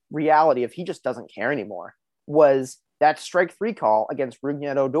reality of he just doesn't care anymore was that strike 3 call against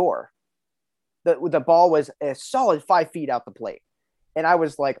Rougned Odor. The ball was a solid 5 feet out the plate. And I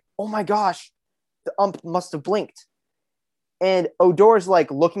was like, oh my gosh, the ump must have blinked. And Odor's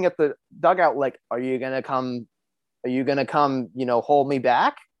like looking at the dugout like, are you going to come, hold me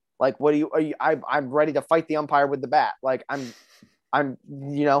back? Like, I'm ready to fight the umpire with the bat. Like I'm,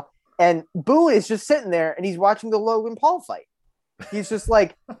 and Boone is just sitting there and he's watching the Logan Paul fight. He's just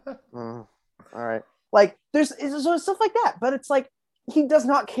like, all right. Like there's stuff like that, but it's like, he does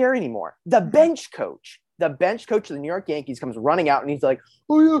not care anymore. The bench coach of the New York Yankees comes running out and he's like,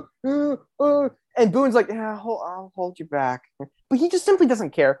 and Boone's like, yeah, I'll hold you back. But he just simply doesn't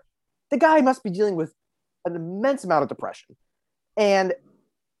care. The guy must be dealing with an immense amount of depression. And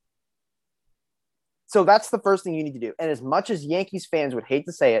so that's the first thing you need to do. And as much as Yankees fans would hate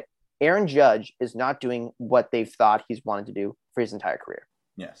to say it, Aaron Judge is not doing what they've thought he's wanted to do for his entire career.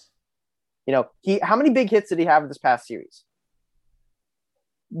 Yes. How many big hits did he have in this past series?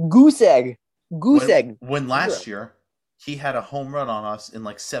 Goose egg. When last year, he had a home run on us in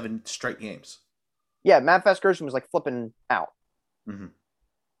like 7 straight games. Yeah, Matt Vasgersian was like flipping out. Mm-hmm.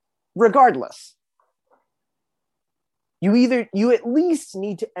 Regardless, you at least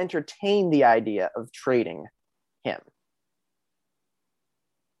need to entertain the idea of trading him.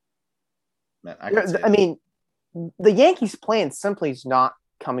 Man, I can see I it. mean, the Yankees' plan simply is not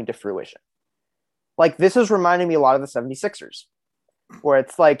coming to fruition. Like, this is reminding me a lot of the 76ers, where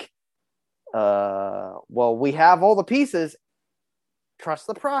it's like, well, we have all the pieces. Trust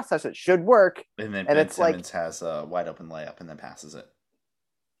the process. It should work. And then and Ben it's like- Simmons has a wide open layup and then passes it.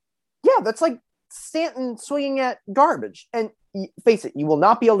 Yeah, that's like Stanton swinging at garbage. And face it, you will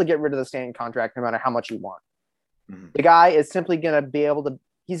not be able to get rid of the Stanton contract no matter how much you want. Mhm. The guy is simply going to be able to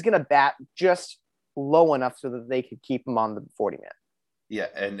 – he's going to bat just low enough so that they could keep him on the 40-man. Yeah,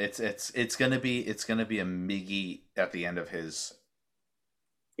 and it's gonna be a Miggy at the end of his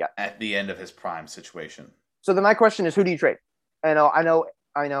prime situation. So then my question is, who do you trade? I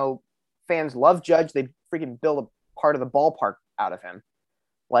know fans love Judge. They freaking build a part of the ballpark out of him.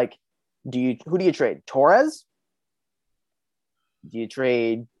 Like, who do you trade? Torres? Do you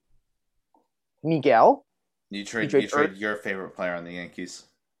trade Miguel? You trade trade your favorite player on the Yankees.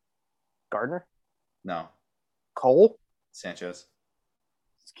 Gardner? No, Cole? Sanchez.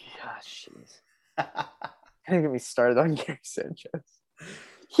 Gosh, jeez. Don't get me started on Gary Sanchez.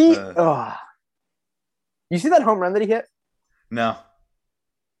 You see that home run that he hit? No.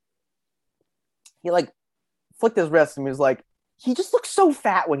 He like flicked his wrist and was like, he just looks so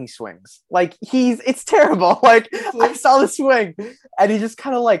fat when he swings. Like it's terrible. Like I saw the swing and he just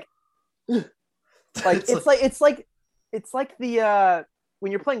kind of like it's like the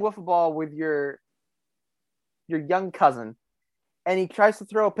when you're playing wiffle ball with your young cousin and he tries to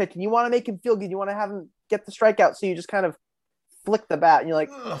throw a pitch and you want to make him feel good. You want to have him get the strikeout. So you just kind of flick the bat and you're like,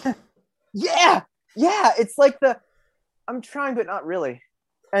 yeah. It's like I'm trying, but not really.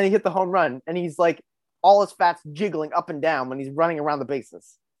 And he hit the home run and he's like, all his fat's jiggling up and down when he's running around the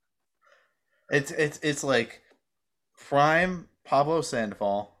bases. It's like prime Pablo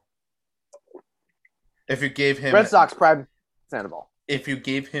Sandoval. If you gave him Red Sox prime Sandoval. If you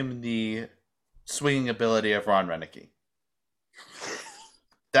gave him the swinging ability of Ron Renicky.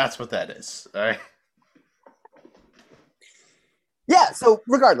 That's what that is. All right. Yeah, so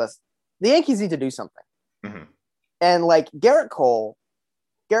regardless, the Yankees need to do something. Mm-hmm. And like Garrett Cole's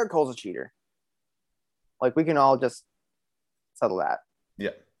a cheater. Like we can all just settle that.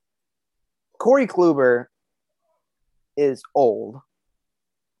 Yeah. Corey Kluber is old.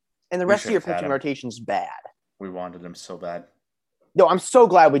 And the rest of your should have had pitching him. rotation's bad. We wanted him so bad. No, I'm so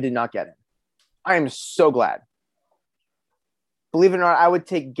glad we did not get him. I am so glad. Believe it or not, I would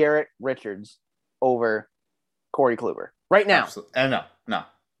take Garrett Richards over Corey Kluber right now. Absolutely. No.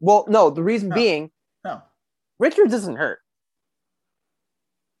 Well, no, the reason being, No. Richards isn't hurt.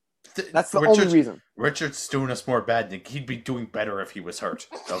 That's the only reason. Richards doing us more bad. He'd be doing better if he was hurt.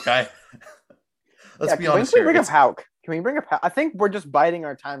 Okay? Let's be Can honest we here. bring up Houck? Can we bring up Houck? I think we're just biding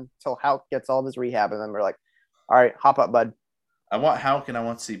our time till Houck gets all of his rehab, and then we're like, all right, hop up, bud. I want Houck and I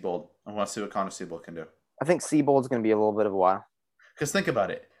want Seabold. I want to see what Connor Seabold can do. I think Seabold's going to be a little bit of a while. Because think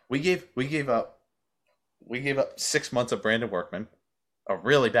about it. We gave up 6 months of Brandon Workman, a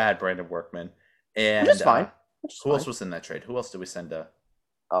really bad Brandon Workman, and Which is fine. Who else was in that trade? Who else did we send?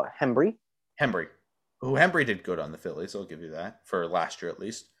 Hembry. Hembry did good on the Phillies. I'll give you that for last year at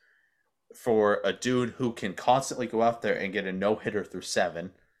least. For a dude who can constantly go out there and get a no-hitter through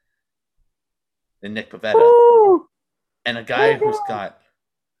 7, and Nick Pivetta, Woo! and a guy who's got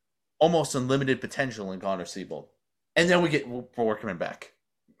almost unlimited potential in Connor Seabold, and then we get Workman back.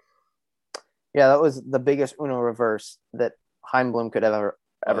 Yeah, that was the biggest Uno reverse that Heimblum could ever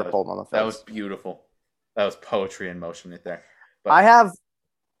pulled on the field. That was beautiful. That was poetry in motion right there. But I have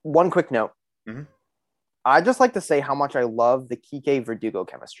one quick note. Mhm. I'd just like to say how much I love the Kike Verdugo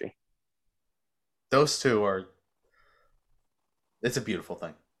chemistry. those two are. It's a beautiful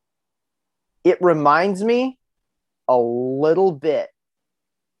thing. It reminds me a little bit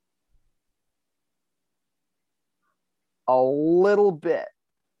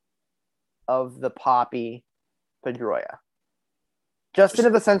of the Poppy Pedroia. Just into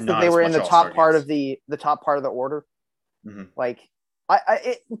the sense that Not they as were in much the top All-Star part games. of the top part of the order. Mhm. Like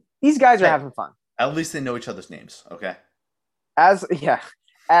these guys are Hey. having fun. At least they know each other's names. Okay. As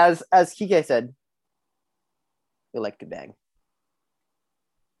Kike said, we like to bang.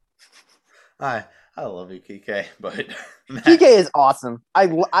 I love you, Kike, but Kike is awesome.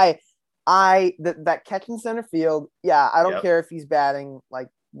 That catch in center field. Yeah, I don't Yep. care if he's batting like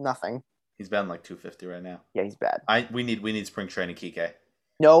nothing. he's batting like 250 right now. Yeah, he's bad. We need spring training, Kike.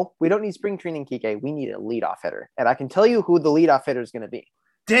 No, we don't need spring training Kike. We need a leadoff hitter. And I can tell you who the leadoff hitter is going to be.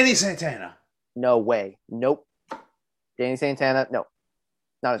 Danny Santana. No way. Nope. Danny Santana. No.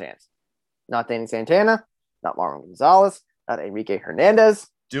 Not a chance. Not Danny Santana. not Marlon Gonzalez, not Enrique Hernandez.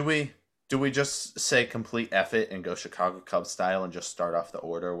 Do we just say complete F it and go Chicago Cubs style and just start off the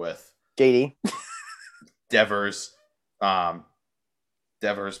order with JD. Devers, Bogarts,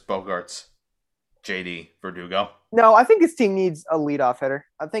 JD, Verdugo? No, I think this team needs a leadoff hitter.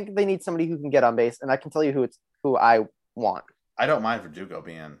 I think they need somebody who can get on base, and I can tell you who I want. I don't mind Verdugo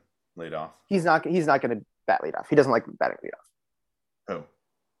being leadoff. He's not going to bat leadoff. He doesn't like batting leadoff. Who?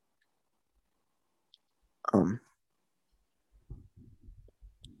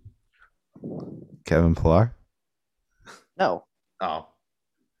 Kevin Pillar? No. Oh.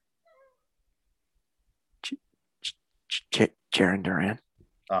 Jarren Duran.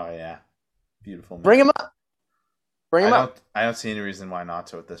 Oh, yeah. Beautiful man. Bring him up. I don't see any reason why not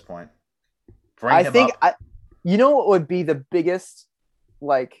to at this point. You know what would be the biggest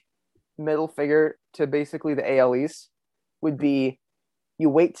middle figure to basically the AL East would be you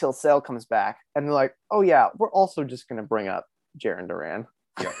wait till Sale comes back and they're like, oh yeah, we're also just gonna bring up Jarren Duran.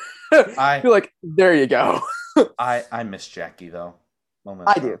 Yeah. You're like, there you go. I miss Jackie though.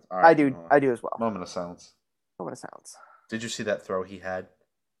 I do as well. Moment of silence. Did you see that throw he had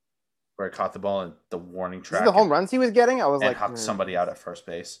where he caught the ball in the warning track? The home runs he was getting, I was like, hopped somebody out at first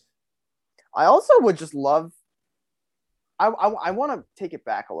base. I also would just love. I want to take it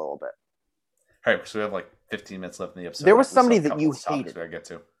back a little bit. All right, so we have like 15 minutes left in the episode. There was somebody that you hated. Get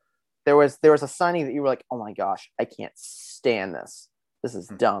to. There was a signing that you were like, oh my gosh, I can't stand this. This is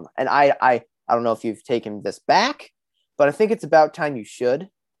dumb. And I don't know if you've taken this back, but I think it's about time you should.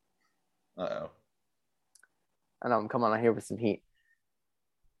 Uh-oh. I know I'm coming on here with some heat.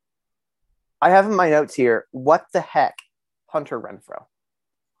 I have in my notes here, what the heck, Hunter Renfroe.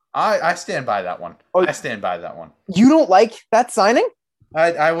 I stand by that one. Oh, I stand by that one. You don't like that signing?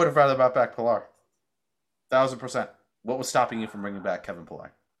 I would have rather brought back Pillar. 1,000%. What was stopping you from bringing back Kevin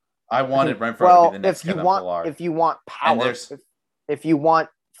Pillar? I wanted Renfroe to be the next Kevin Pillar. If you want power, if you want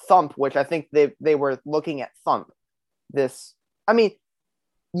thump, which I think they were looking at thump.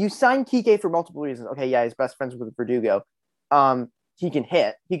 You signed Kike for multiple reasons. Okay, yeah, he's best friends with Verdugo. He can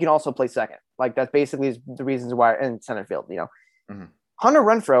hit. He can also play second. Like that's basically the reasons why in center field. Mm-hmm. Hunter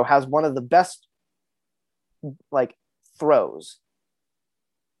Renfroe has one of the best throws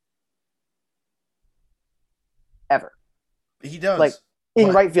ever. He does. In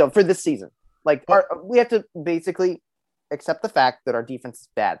right field for this season. We have to basically accept the fact that our defense is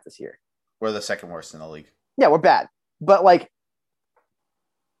bad this year. We're the second worst in the league. Yeah, we're bad. But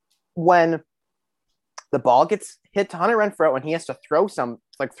when the ball gets hit to Hunter Renfroe and he has to throw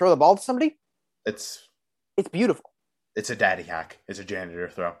the ball to somebody, it's beautiful. It's a daddy hack. It's a janitor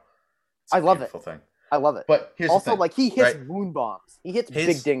throw. I love it. Thing. I love it. But here's also the thing, he hits moon bombs. He hits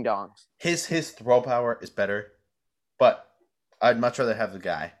big ding dongs. His throw power is better, but I'd much rather have the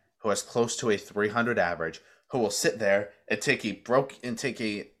guy who has close to a 300 average, who will sit there and take a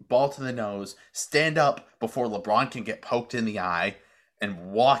ball to the nose, stand up before LeBron can get poked in the eye,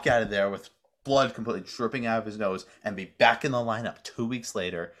 and walk out of there with blood completely dripping out of his nose and be back in the lineup 2 weeks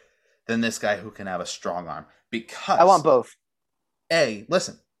later than this guy who can have a strong arm. Because I want both. Like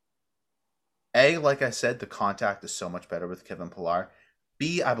I said, the contact is so much better with Kevin Pillar.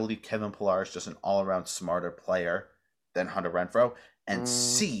 B, I believe Kevin Pillar is just an all-around smarter player than Hunter Renfroe. And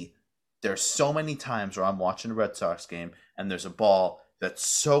C, there's so many times where I'm watching a Red Sox game and there's a ball that's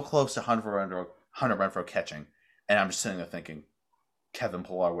so close to Hunter Renfroe catching, and I'm just sitting there thinking, Kevin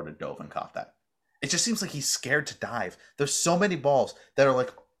Pillar would have dove and caught that. It just seems like he's scared to dive. There's so many balls that are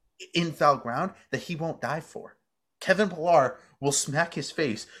in foul ground that he won't dive for. Kevin Pillar will smack his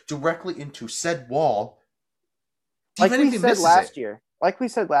face directly into said wall. Like we said last year,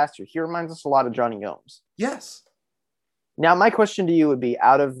 he reminds us a lot of Johnny Gomes. Yes. Now, my question to you would be,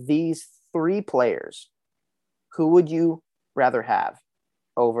 out of these three players, who would you rather have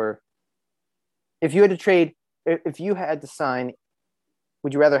over? If you had to trade, if you had to sign,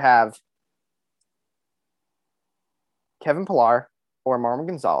 would you rather have Kevin Pillar or Marlon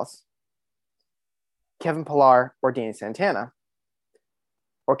Gonzalez, Kevin Pillar or Danny Santana,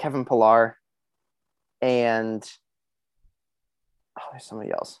 or Kevin Pillar and there's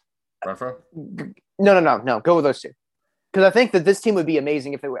somebody else. Renfroe? No. Go with those two. Because I think that this team would be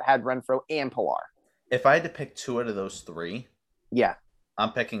amazing if it had Renfroe and Pillar. If I had to pick two out of those three, yeah,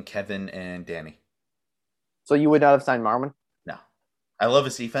 I'm picking Kevin and Danny. So you would not have signed Marmon? No. I love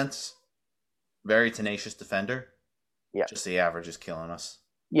his defense. Very tenacious defender. Yeah. Just the average is killing us.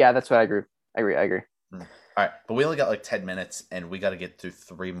 Yeah, that's what I agree. I agree. All right, but we only got 10 minutes, and we got to get through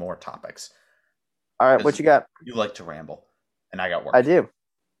 3 more topics. All right, what you got? You like to ramble, and I got work. I do.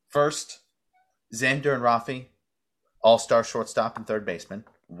 First, Xander and Rafi, all-star shortstop and third baseman.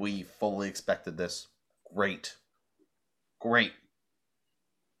 We fully expected this. Of great. Great.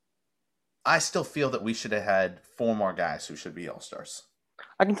 I still feel that we should have had 4 more guys who should be all-stars.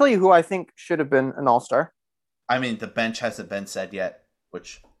 I can tell you who I think should have been an all-star. I mean, the bench hasn't been said yet,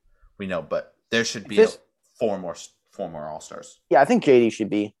 which we know, but there should be 4 more all-stars. Yeah, I think JD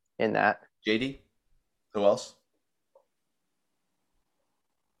should be in that. JD? Who else?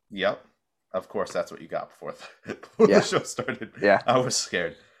 Yep. Of course, that's what you got before the show started. Yeah. I was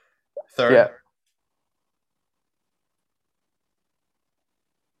scared. Third? Yeah.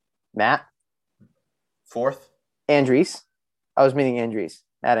 Matt? Fourth? Andries. I was meaning Andries.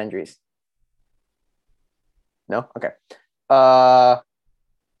 Matt Andries. No? Okay.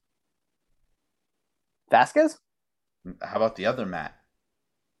 Vasquez? How about the other Matt?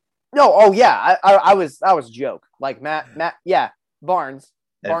 No, oh yeah. I was a joke. Like Matt, yeah. Barnes.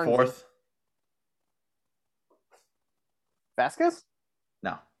 And fourth? Vasquez?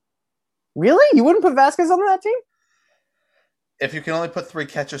 No. Really? You wouldn't put Vasquez on that team? If you can only put 3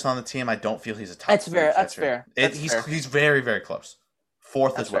 catchers on the team, I don't feel he's a top. That's fair. catcher. That's fair. He's very, very close.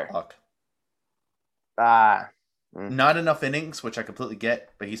 Fourth That's is fair. Whitlock. Not Not enough innings, which I completely get,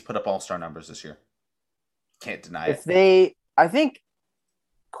 but he's put up all-star numbers this year. Can't deny it. I think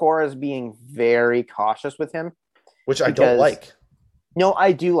Cora's being very cautious with him. Which I don't like. No,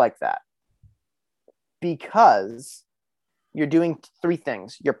 I do like that. Because you're doing 3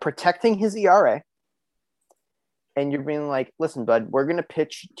 things. You're protecting his ERA. And you're being like, listen, bud, we're going to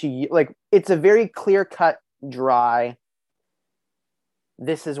pitch to you. Like, it's a very clear-cut, dry,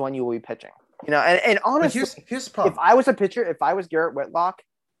 this is when you will be pitching. You know, and honestly, here's the problem. If I was a pitcher, if I was Garrett Whitlock,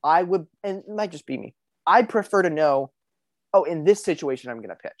 I would, and it might just be me, I'd prefer to know, oh, in this situation, I'm going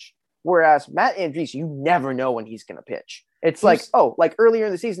to pitch. Whereas Matt Andries, you never know when he's going to pitch. It's like, oh, like earlier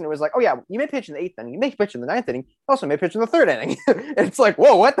in the season, it was like, oh, yeah, you may pitch in the 8th inning. You may pitch in the 9th inning. You also may pitch in the 3rd inning. It's like,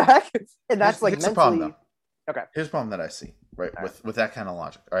 whoa, what the heck? And that's like here's mentally. The problem, though. Okay. Here's the problem that I see, right, with that kind of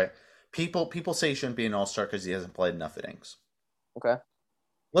logic, all right? People say he shouldn't be an all-star because he hasn't played enough innings. Okay.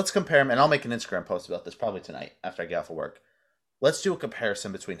 Let's compare him, and I'll make an Instagram post about this probably tonight after I get off of work. Let's do a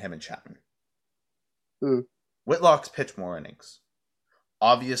comparison between him and Chapman. Whitlock's pitched more innings.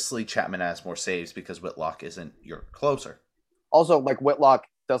 Obviously, Chapman has more saves because Whitlock isn't your closer. Also, like Whitlock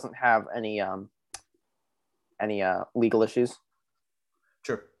doesn't have any legal issues.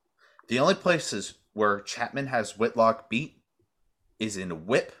 True. The only places where Chapman has Whitlock beat is in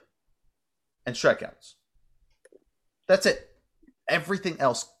whip and strikeouts. That's it. Everything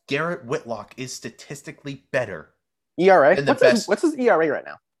else, Garrett Whitlock is statistically better. ERA? than the best. What's his ERA right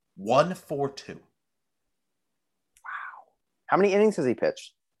now? 1.42. How many innings has he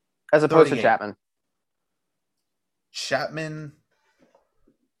pitched? As opposed 38. to Chapman. Chapman.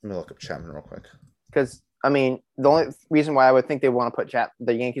 Let me look up Chapman real quick. Because, I mean, the only reason why I would think they want to put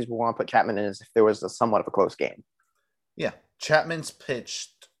the Yankees would want to put Chapman in is if there was somewhat of a close game. Yeah. Chapman's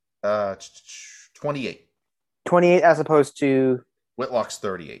pitched 28. 28 as opposed to. Whitlock's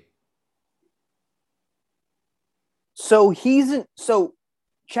 38. So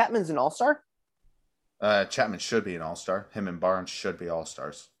Chapman's an all-star? Chapman should be an all-star. Him and Barnes should be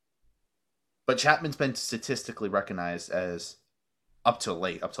all-stars. But Chapman's been statistically recognized as, up to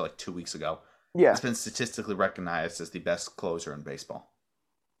like 2 weeks ago, Yeah. has been statistically recognized as the best closer in baseball.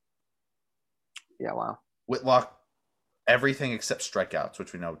 Yeah, wow. Whitlock, everything except strikeouts,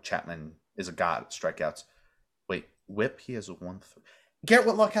 which we know Chapman is a god at strikeouts. Wait, whip, he has a 1-3. Garrett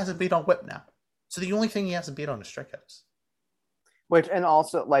Whitlock hasn't beat on whip now. So the only thing he hasn't beat on is strikeouts. Which, and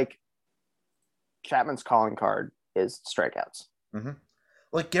also, like, Chapman's calling card is strikeouts. Mm-hmm.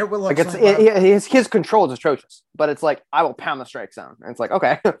 Like, Garrett Whitlock. Like his control is atrocious, but it's like, I will pound the strike zone. And it's like,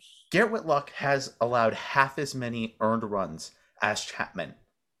 okay. Garrett Whitlock has allowed half as many earned runs as Chapman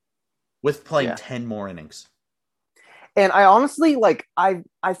with playing 10 more innings. And I honestly, like, I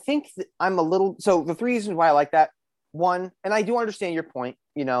think that I'm a little, so the 3 reasons why I like that, 1, and I do understand your point,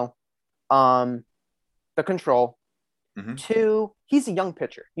 you know, the control. Mm-hmm. 2, he's a young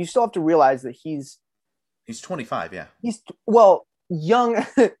pitcher. You still have to realize that he's 25, yeah. He's young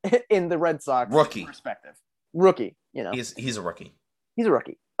in the Red Sox rookie perspective. Rookie, you know. He's a rookie. He's a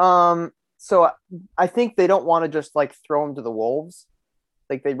rookie. So I think they don't want to just like throw him to the wolves.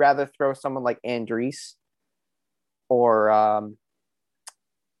 Like they'd rather throw someone like Andries or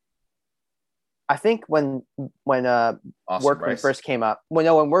I think when Workman first came up, when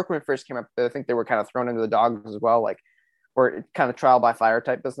Workman first came up, I think they were kind of thrown into the dogs as well, like, or it's kind of trial by fire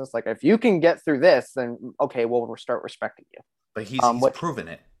type business. Like, if you can get through this, then okay, we'll start respecting you. But he's proven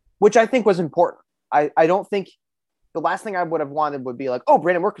it, which I think was important. I don't think the last thing I would have wanted would be like, oh,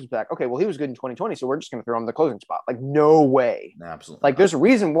 Brandon Workman's back. Okay, well, he was good in 2020, so we're just going to throw him the closing spot. Like, no way. No, absolutely. Like, there's a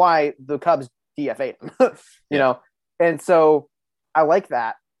reason why the Cubs DFA'd him, you know? And so I like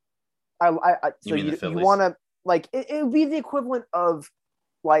that. So you want to, like, it would be the equivalent of,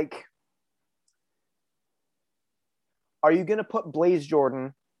 like, are you going to put Blaze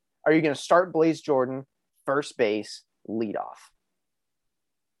Jordan? Are you going to start Blaze Jordan first base leadoff?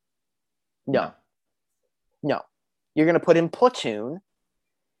 No. You're going to put him platoon.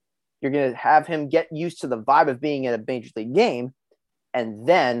 You're going to have him get used to the vibe of being in a major league game, and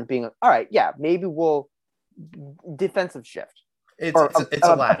then being like, all right, yeah, maybe we'll defensive shift. It's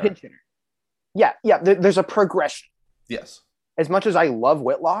a ladder. A pinch hitter. Yeah. There's a progression. Yes. As much as I love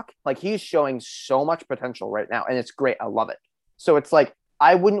Whitlock, like, he's showing so much potential right now, and it's great. I love it. So it's like,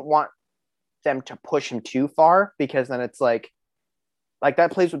 I wouldn't want them to push him too far, because then it's like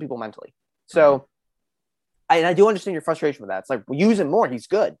that plays with people mentally. So I do understand your frustration with that. It's like, well, use him more. He's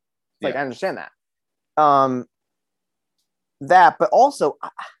good. It's like, I understand that. But also,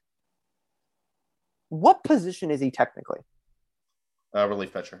 what position is he technically?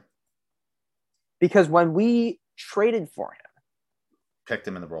 Relief pitcher. Because when we traded for him, picked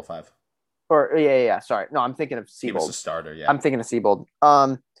him in the Rule 5. Or yeah. Sorry, no, I'm thinking of Seabold. He was a starter. Yeah, I'm thinking of Seabold.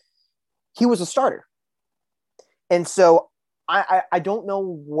 He was a starter, and so I don't know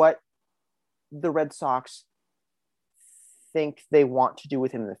what the Red Sox think they want to do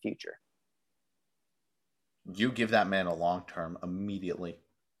with him in the future. You give that man a long term immediately.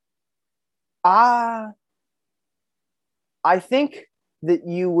 I think that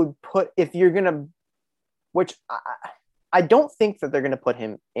you would put, if you're gonna, which I don't think that they're gonna put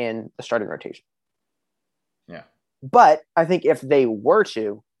him in the starting rotation. Yeah, but I think if they were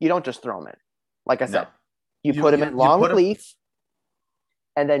to, you don't just throw him in. Like I said, you put him in long relief.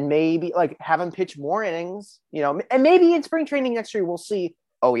 And then maybe, like, have him pitch more innings, you know, and maybe in spring training next year, we'll see,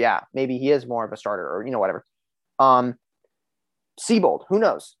 oh yeah, maybe he is more of a starter, or, you know, whatever. Seabold, who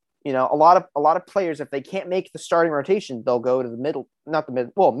knows? You know, a lot of players, if they can't make the starting rotation, they'll go to the middle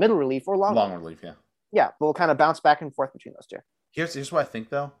relief or long relief. Yeah. Yeah. We'll kind of bounce back and forth between those two. Here's what I think,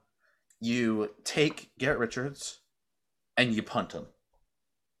 though. You take Garrett Richards and you punt him.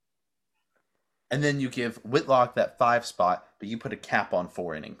 And then you give Whitlock that 5 spot, but you put a cap on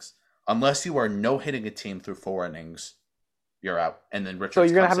 4 innings. Unless you are no-hitting a team through 4 innings, you're out. And then Richard. So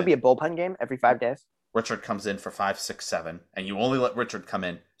you're going to have it be a bullpen game every 5 days? Richard comes in for 5, 6, 7, and you only let Richard come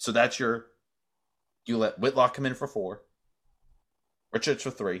in. So that's you let Whitlock come in for 4, Richards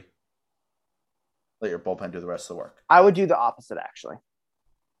for 3. Let your bullpen do the rest of the work. I would do the opposite, actually.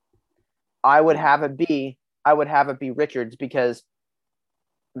 I would have it be Richards, because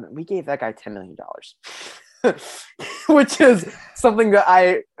we gave that guy $10 million, which is something that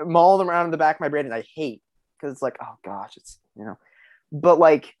I mauled around in the back of my brain and I hate, because it's like, oh gosh, it's, you know, but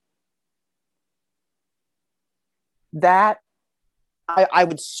like that, I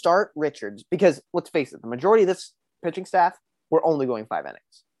would start Richards, because let's face it, the majority of this pitching staff, we're only going 5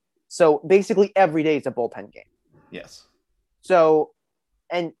 innings. So basically every day is a bullpen game. Yes. So,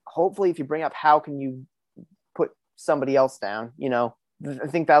 and hopefully if you bring up how can you put somebody else down, you know, I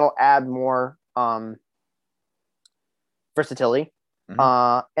think that'll add more versatility.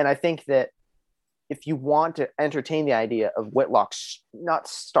 Mm-hmm. And I think that if you want to entertain the idea of Whitlock not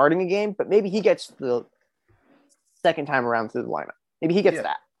starting a game, but maybe he gets the second time around through the lineup. Maybe he gets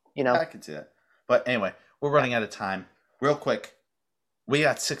that, you know? I can see that. But anyway, we're running out of time. Real quick, we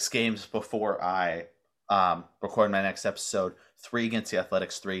got 6 games before I record my next episode. 3 against the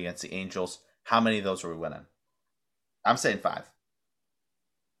Athletics, 3 against the Angels. How many of those are we winning? I'm saying 5.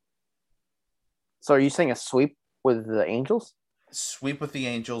 So are you saying a sweep with the Angels? Sweep with the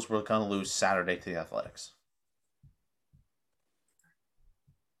Angels. We're going to lose Saturday to the Athletics.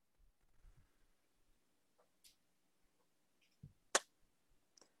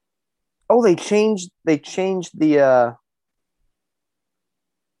 Oh, they changed the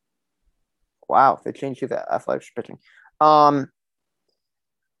wow, they changed the Athletics pitching.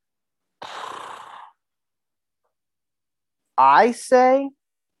 I say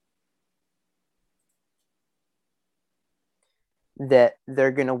that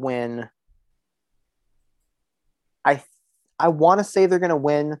they're going to win. I want to say they're going to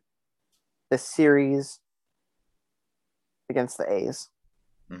win the series against the A's.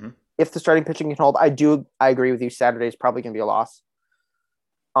 Mm-hmm. If the starting pitching can hold, I agree with you. Saturday is probably going to be a loss.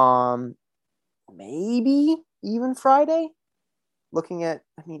 Maybe even Friday. Looking at,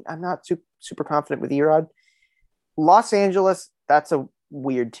 I'm not super confident with Erod. Los Angeles, that's a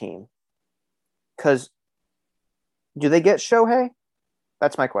weird team. Because do they get Shohei?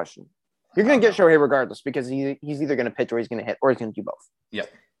 That's my question. You're going to get Shohei regardless, because he's either going to pitch or he's going to hit or he's going to do both. Yeah.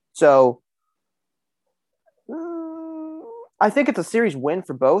 So I think it's a series win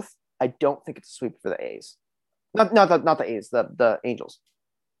for both. I don't think it's a sweep for the A's. Not the A's, the Angels.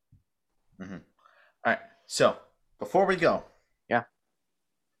 Mm-hmm. All right. So before we go, yeah,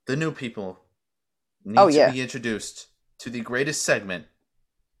 the new people need to be introduced to the greatest segment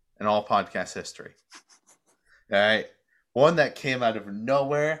in all podcast history. All right, one that came out of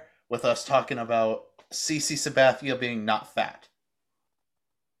nowhere with us talking about CC Sabathia being not fat.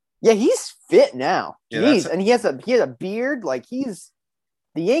 Yeah, he's fit now. Yeah, Jeez, and he has a beard. Like the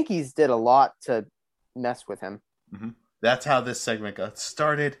Yankees did a lot to mess with him. Mm-hmm. That's how this segment got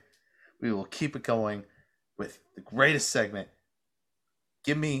started. We will keep it going with the greatest segment.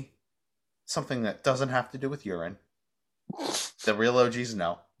 Give me something that doesn't have to do with urine. The real OGs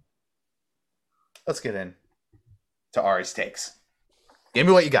know. Let's get in to Ari's takes. Give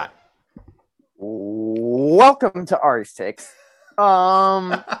me what you got. Welcome to Ari's takes.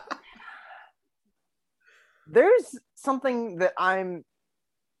 There's something that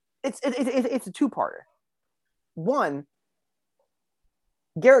it's a two-parter. One,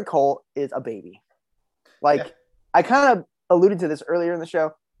 Garrett Cole is a baby. I kind of alluded to this earlier in the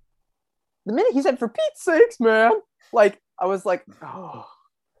show. The minute he said, "For Pete's sakes, man," I was like, oh,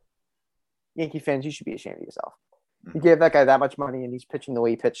 Yankee fans, you should be ashamed of yourself. You gave that guy that much money and he's pitching the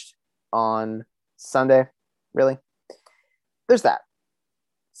way he pitched on Sunday. Really? There's that.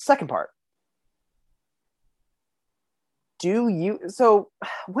 Second part. When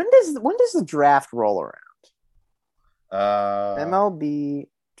does the draft roll around? MLB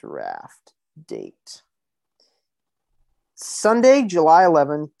draft date. Sunday, July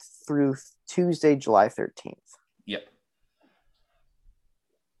 11th through Tuesday, July 13th. Yep.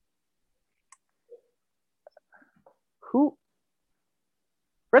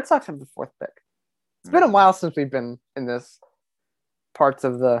 Red Sox have the fourth pick. It's been a while since we've been in this part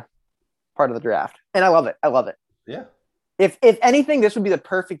of the draft, and I love it. Yeah. If anything, this would be the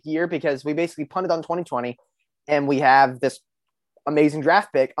perfect year because we basically punted on 2020, and we have this amazing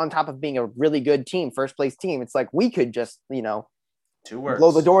draft pick on top of being a really good team, first place team. It's like we could just, 2 words.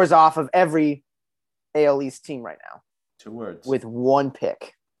 blow the doors off of every AL East team right now. 2 words. With 1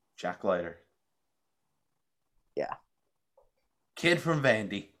 pick. Jack Leiter. Yeah. Kid from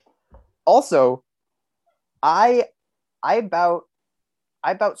Vandy. Also, I about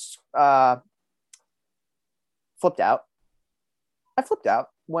flipped out. I flipped out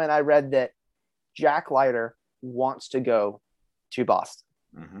when I read that Jack Leiter wants to go to Boston.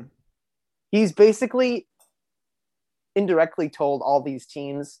 Mm-hmm. He's basically indirectly told all these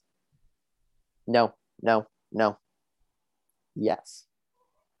teams, no, yes.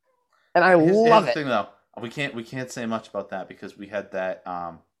 And I love it. Thing, though, we can't say much about that because we had that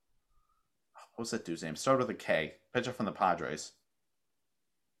what was that dude's name? Started with a K. Pitcher from the Padres.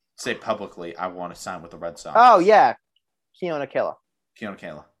 Say publicly, I want to sign with the Red Sox. Oh yeah, Keone Kela.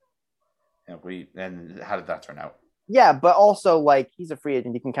 And how did that turn out? Yeah, but also he's a free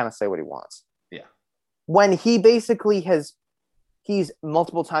agent. He can kind of say what he wants. Yeah. When he basically he's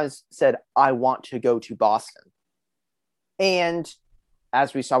multiple times said, I want to go to Boston. And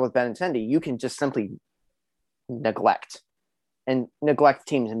as we saw with Benintendi, you can just simply neglect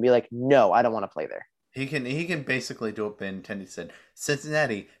teams and be like, no, I don't want to play there. He can basically do what Benintendi said.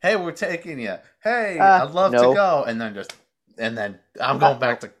 Cincinnati, hey, we're taking you. Hey, I'd love to go. And then I'm going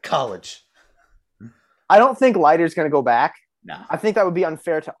back to college. I don't think Leiter's going to go back. No. I think that would be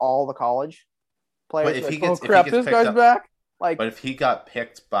unfair to all the college players. But if he gets this guy's back. But if he got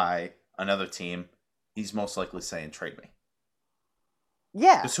picked by another team, he's most likely saying trade me.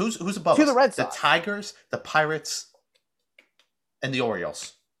 Yeah. Because who's above to us? The Red Sox. The Tigers, the Pirates, and the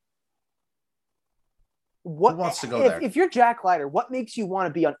Orioles. Who wants to go there? If you're Jack Leiter, what makes you want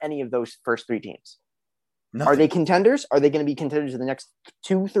to be on any of those first 3 teams? Nothing. Are they contenders? Are they going to be contenders in the next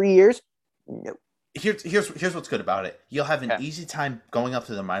 2-3 years? No. Here's what's good about it. You'll have an easy time going up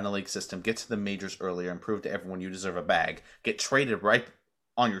to the minor league system, get to the majors earlier, and prove to everyone you deserve a bag. Get traded right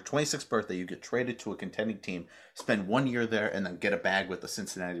on your 26th birthday. You get traded to a contending team, spend 1 year there, and then get a bag with the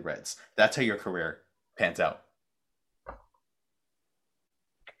Cincinnati Reds. That's how your career pans out.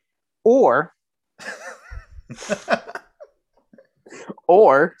 Or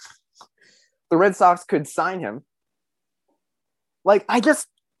the Red Sox could sign him.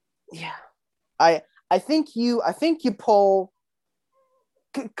 I think you pull,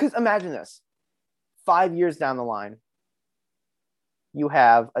 because imagine this, 5 years down the line, you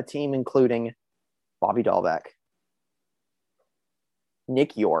have a team including Bobby Dahlbeck,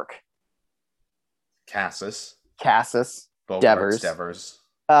 Nick York, Cassis, Devers.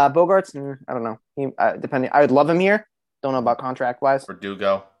 Bogarts, I don't know. Depending, I would love him here. Don't know about contract wise.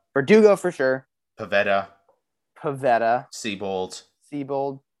 Verdugo for sure. Pavetta. Siebold.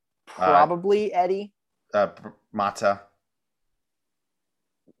 Probably Eddie. Mata.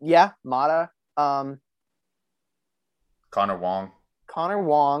 Yeah, Mata. Connor Wong. Connor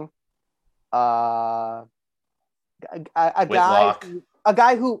Wong. A Whitlock.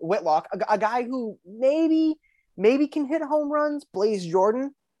 guy who maybe can hit home runs. Blaze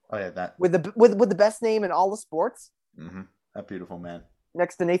Jordan. Oh yeah, that with the best name in all the sports. Mm-hmm. That beautiful man.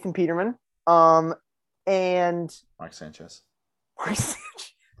 Next to Nathan Peterman. And Mark Sanchez. Tim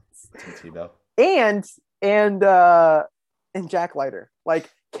Tebow. And Jack Leiter. Like,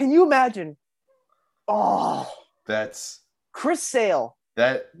 can you imagine? Oh, that's Chris Sale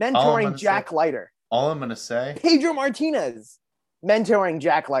that mentoring Jack Leiter. All I'm gonna say, Pedro Martinez mentoring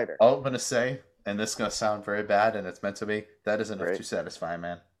Jack Leiter. All I'm gonna say, and this is gonna sound very bad, and it's meant to be. That is enough to satisfy,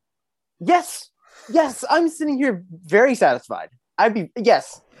 man. Yes, I'm sitting here very satisfied. Like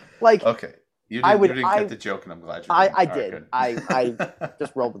okay. You didn't get the joke, and I'm glad you did. I did. I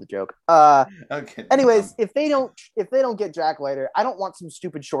just rolled with the joke. Okay. Anyways, if they don't get Jack Leiter, I don't want some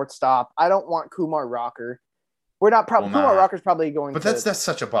stupid shortstop. I don't want Kumar Rocker. We're not probably Kumar Rocker's probably going. But that's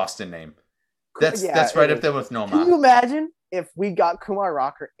such a Boston name. That's right up there with Nomar. Can you imagine if we got Kumar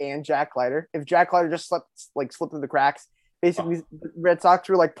Rocker and Jack Leiter? If Jack Leiter just slipped through the cracks. Basically, the Red Sox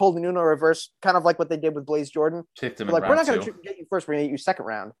were like pulled the Nuno reverse, kind of like what they did with Blaze Jordan. Kicked him like, we're not going to get you first, we're going to get you second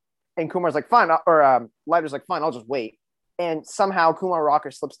round. And Kumar's like, fine, or Leiter's like, fine, I'll just wait. And somehow Kumar Rocker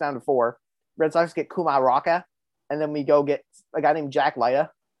slips down to 4. Red Sox get Kumar Rocker, and then we go get a guy named Jack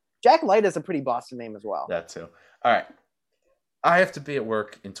Leiter. Jack Leiter is a pretty Boston name as well. That too. All right. I have to be at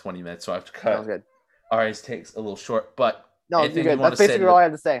work in 20 minutes, so I have to cut. Sounds good. Ari's takes a little short, but no, you're good. That's basically all I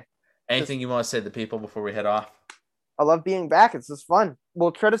have to say. Anything you want to say to the people before we head off? I love being back. It's just fun.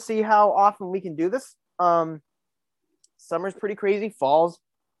 We'll try to see how often we can do this. Summer's pretty crazy. Fall's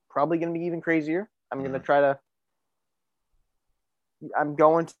probably going to be even crazier. I'm going to try to. I'm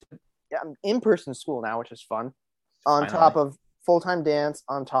in-person school now, which is fun. On top of full-time dance,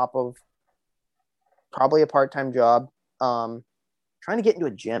 on top of probably a part-time job. Trying to get into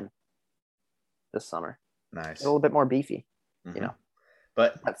a gym this summer. Nice. A little bit more beefy, you know.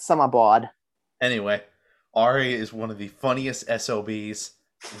 But that's summer bod. Anyway, Ari is one of the funniest SOBs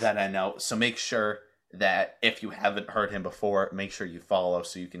that I know. So make sure that if you haven't heard him before, make sure you follow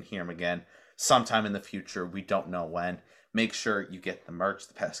so you can hear him again sometime in the future. We don't know when. Make sure you get the merch,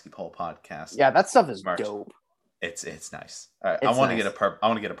 the Pesky Pole Podcast. Yeah, that stuff is merch. Dope. It's nice. All right, I want to get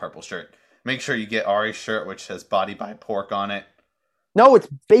a purple shirt. Make sure you get Ari's shirt, which says "Body by Pork" on it. No, it's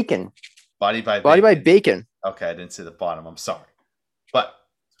bacon. Body by bacon. Okay, I didn't see the bottom. I'm sorry. But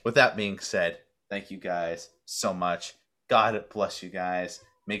with that being said, thank you guys so much. God bless you guys.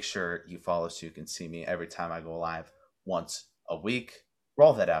 Make sure you follow so you can see me every time I go live once a week.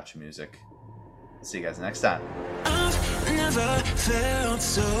 Roll that outro music. See you guys next time. I've never felt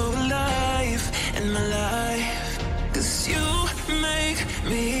so alive in my life. 'Cause you make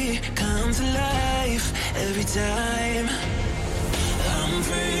me come to life every time I'm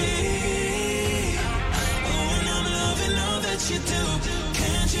free. Oh, and I'm loving all that you do.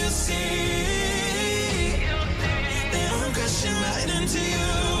 Can't you see that I'm crashing right into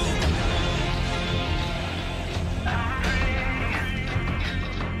you?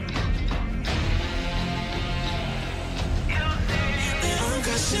 That I'm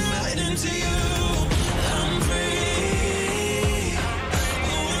crashing right into you. I'm free.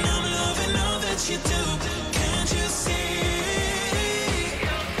 Oh, and I'm loving all that you do. Can't you see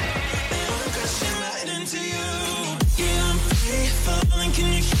that I'm crashing right into you? Yeah, I'm free falling. Can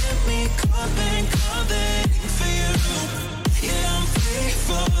you hear me calling for you? Yeah, I'm free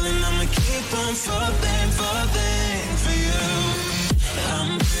falling. I'ma keep on falling for you. I'm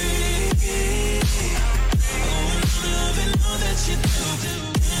free. Oh, and I'm loving all that you do.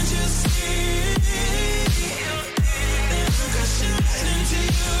 Can't you see that I'm crashing right into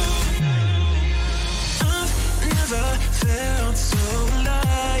you? I've never felt so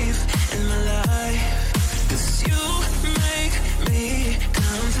alive in my life. 'Cause you make me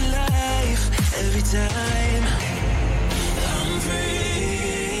come to life every time I'm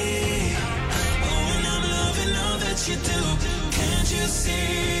free. Oh, and I'm loving all that you do. Can't you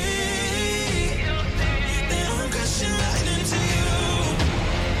see that I'm crashing right into you?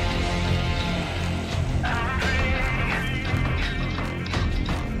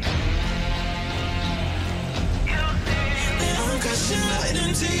 That I'm crashing right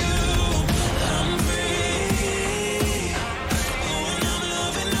into you. I'm free. Oh, and I'm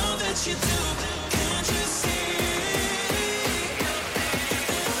loving all that you do. Can't you see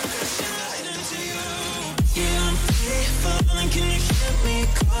that I'm crashing right into you? Yeah, I'm free falling. Can you hear me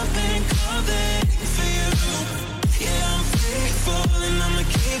calling for you? Yeah, I'm free falling. I'ma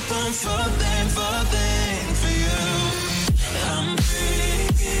keep on falling for you. I'm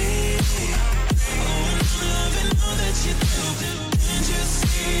free. Oh, and I'm loving all that you do. Can't you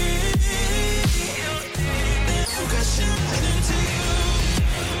see that I'm crashing right into you?